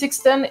 6-9 and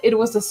 6-10, it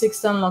was the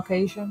 6-10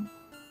 location.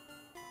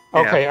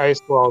 Okay, yeah.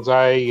 Ice Worlds.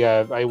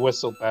 I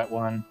whistled that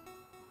one.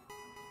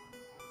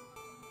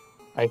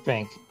 I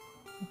think.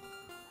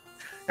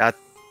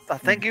 I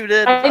think you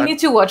did. I need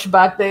to watch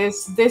back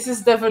this. This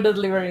is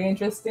definitely very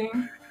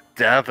interesting.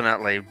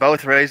 Definitely.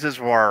 Both races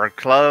were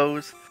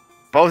close.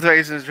 Both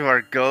races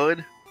were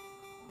good.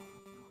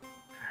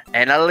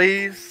 And at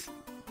least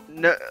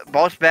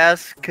Boss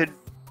Bass could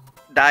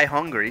die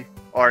hungry.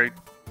 Or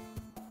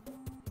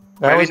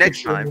that maybe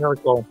next time.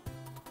 Miracle.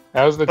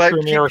 That was the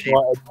true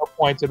miracle. At no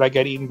point did I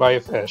get eaten by a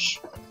fish.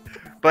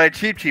 But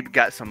Cheap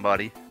got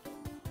somebody.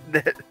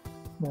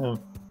 Yeah.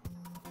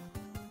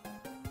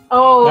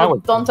 Oh,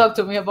 don't talk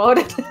to me about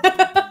it.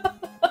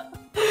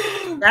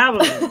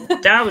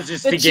 that was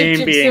just the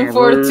game being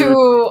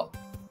rude.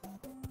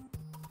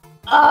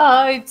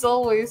 It's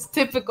always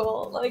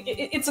typical. Like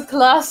it's a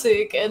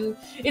classic, and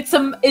it's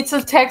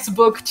a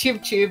textbook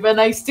Cheap,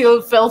 and I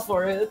still fell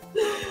for it.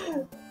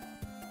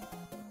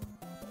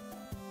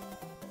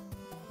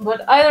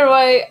 But either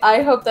way,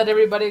 I hope that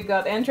everybody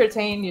got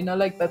entertained.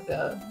 Like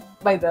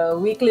by the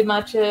weekly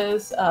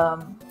matches.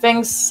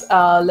 Thanks,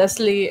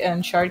 Leslie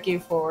and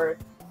Sharky for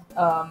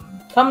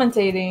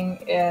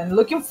commentating, and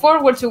looking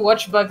forward to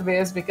watch back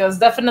this, because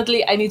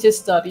definitely I need to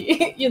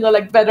study.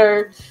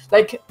 Better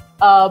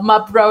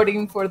map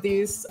routing for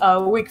this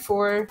week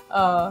 4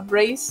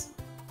 race.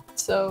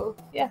 So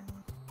yeah.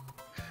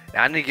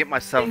 I need to get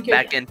myself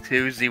back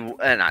into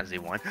not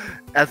Z1,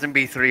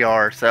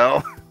 SMB3R.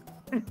 So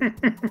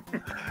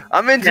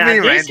I'm into mini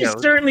randos. This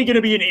is certainly going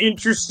to be an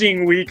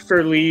interesting week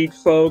for League,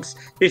 folks,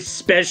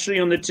 especially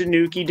on the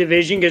Tanuki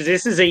division, because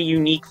this is a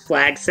unique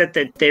flag set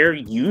that they're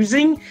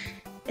using,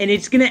 and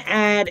it's going to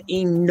add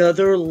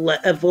another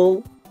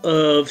level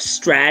of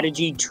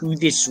strategy to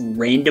this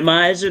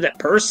randomizer that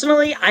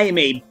personally I am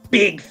a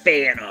big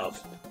fan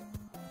of.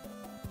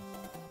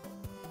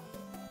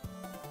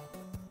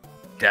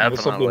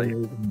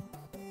 Definitely.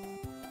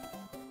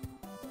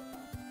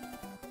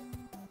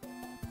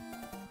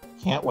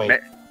 Can't wait.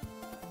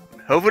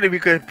 Hopefully we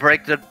could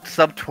break the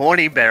sub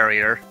 20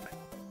 barrier.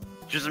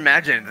 Just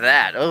imagine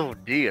that. Oh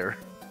dear.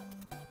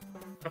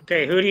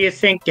 Okay, who do you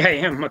think I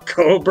am? A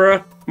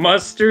Cobra?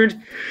 Mustard?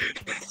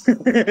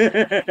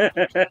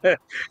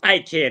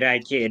 I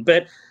kid.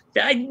 But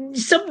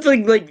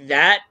something like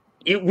that,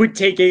 it would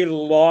take a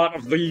lot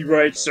of the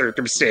right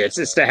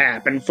circumstances to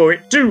happen for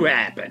it to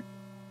happen.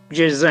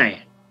 Just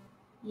saying.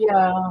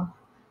 Yeah.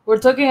 We're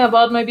talking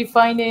about maybe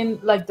finding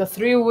like the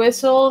 3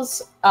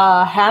 whistles,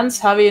 Hans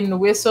having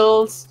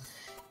whistles,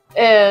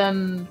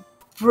 and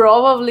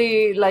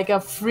probably like a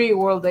free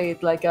World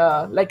 8, like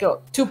a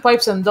 2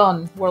 pipes and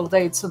done World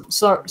 8,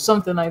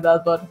 something like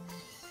that. But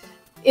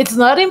it's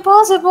not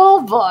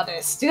impossible, but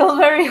it's still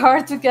very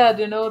hard to get.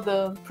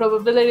 The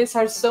probabilities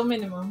are so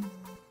minimum.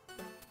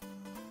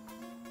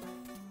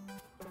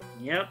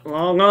 Yep,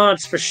 long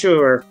odds for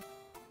sure.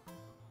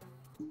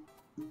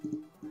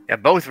 Yeah,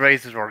 both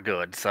races were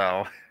good,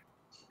 so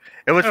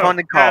It was fun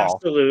to call.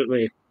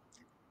 Absolutely.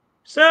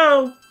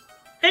 So,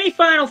 any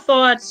final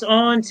thoughts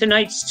on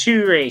tonight's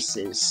 2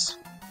 races?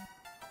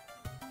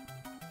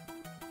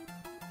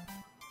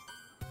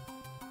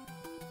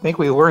 I think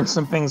we learned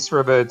some things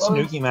for the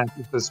Tanuki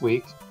matches this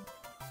week.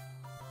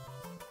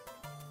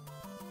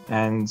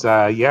 And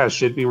yeah, it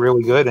should be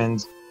really good.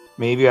 And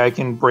maybe I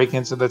can break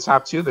into the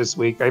top 2 this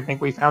week. I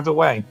think we found a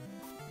way.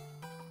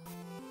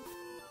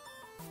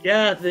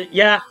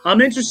 Yeah,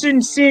 I'm interested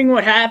in seeing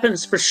what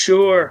happens for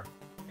sure.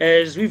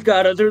 As we've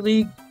got other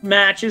league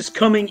matches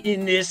coming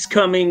in this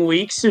coming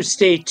week, so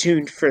stay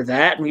tuned for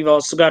that. And we've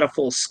also got a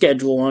full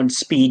schedule on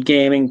Speed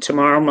Gaming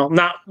tomorrow.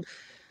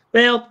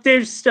 Well,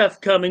 there's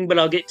stuff coming, but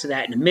I'll get to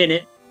that in a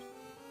minute.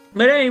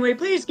 But anyway,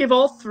 please give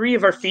all 3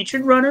 of our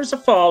featured runners a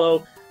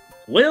follow.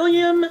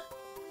 William,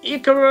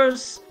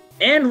 Icarus,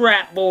 and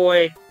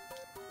Ratboy,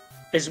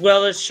 as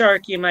well as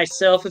Sharky and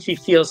myself if you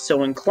feel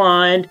so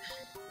inclined.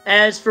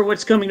 As for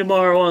what's coming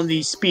tomorrow on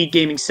the Speed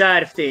Gaming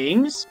side of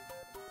things,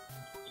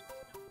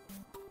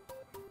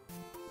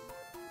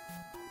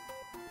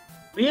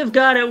 we have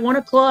got at 1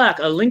 o'clock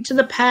a Link to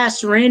the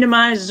Past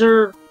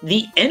Randomizer,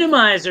 the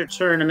Enemizer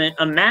tournament,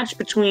 a match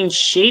between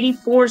Shady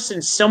Force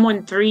and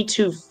Someone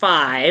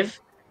 325.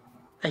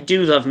 I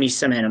do love me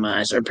some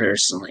Enemizer,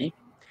 personally.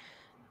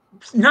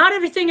 Not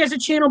everything has a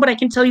channel, but I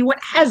can tell you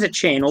what has a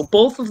channel.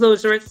 Both of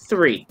those are at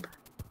 3.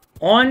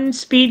 On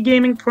Speed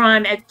Gaming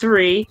Prime at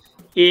 3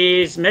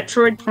 is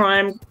Metroid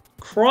Prime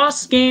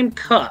Cross Game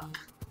Cup.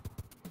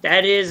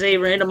 That is a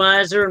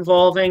randomizer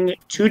involving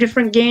 2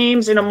 different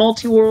games in a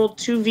multi-world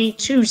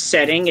 2v2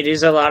 setting. It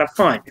is a lot of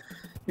fun.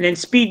 And then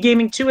Speed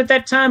Gaming 2 at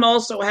that time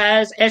also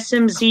has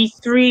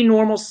SMB3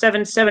 Normal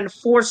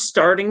 774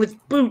 starting with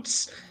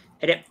Boots.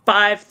 And at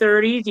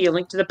 5:30, the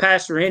Link to the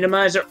Past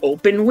Randomizer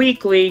Open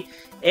Weekly.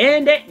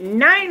 And at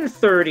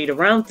 9:30, to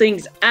round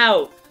things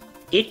out,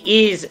 it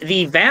is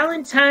the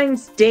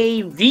Valentine's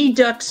Day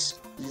Redux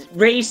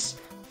race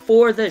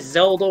for the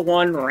Zelda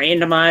 1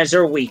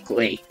 Randomizer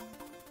Weekly.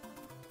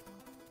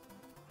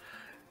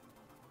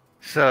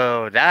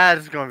 So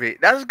that's good.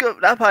 That's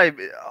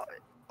probably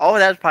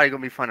that's probably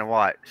gonna be fun to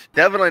watch.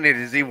 Definitely need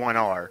a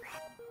Z1R.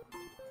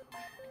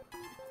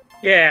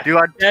 Yeah. Do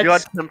I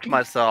tempt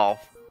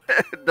myself?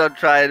 Don't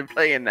try to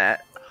play in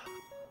that.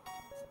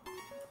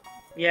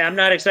 Yeah, I'm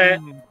not excited.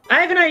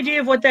 I have an idea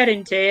of what that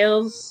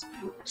entails.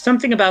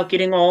 Something about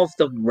getting all of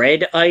the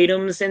red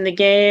items in the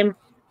game.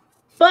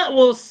 But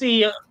we'll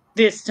see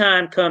this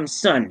time come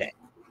Sunday.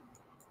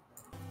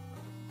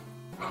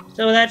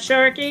 So that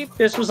Sharky,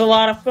 this was a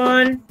lot of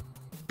fun.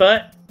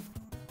 But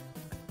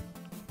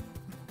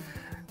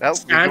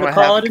it's time to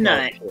call it a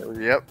night.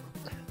 Yep.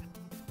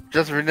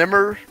 Just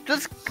remember,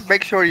 just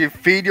make sure you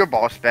feed your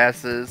boss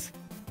passes.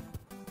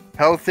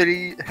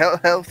 Healthy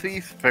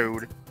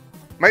food.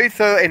 Maybe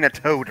throw in a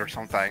toad or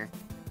something.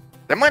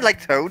 They might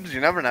like toads,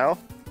 you never know.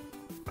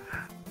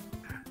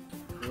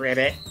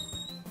 Ribbit.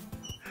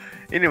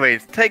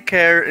 Anyways, take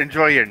care,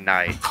 enjoy your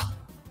night.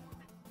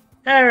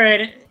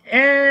 Alright,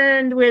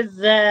 and with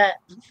that,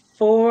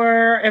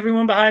 for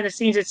everyone behind the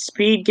scenes at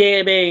Speed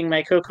Gaming,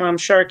 my co-com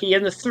Sharky,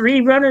 and the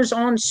 3 runners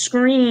on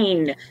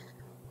screen,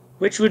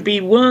 which would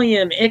be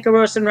William,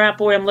 Icarus, and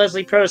Ratboy, I'm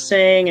Leslie Pro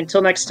saying,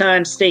 until next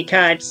time, stay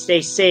kind,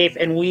 stay safe,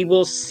 and we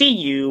will see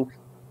you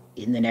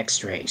in the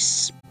next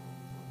race.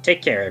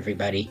 Take care,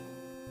 everybody.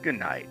 Good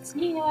night.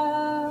 See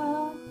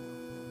ya.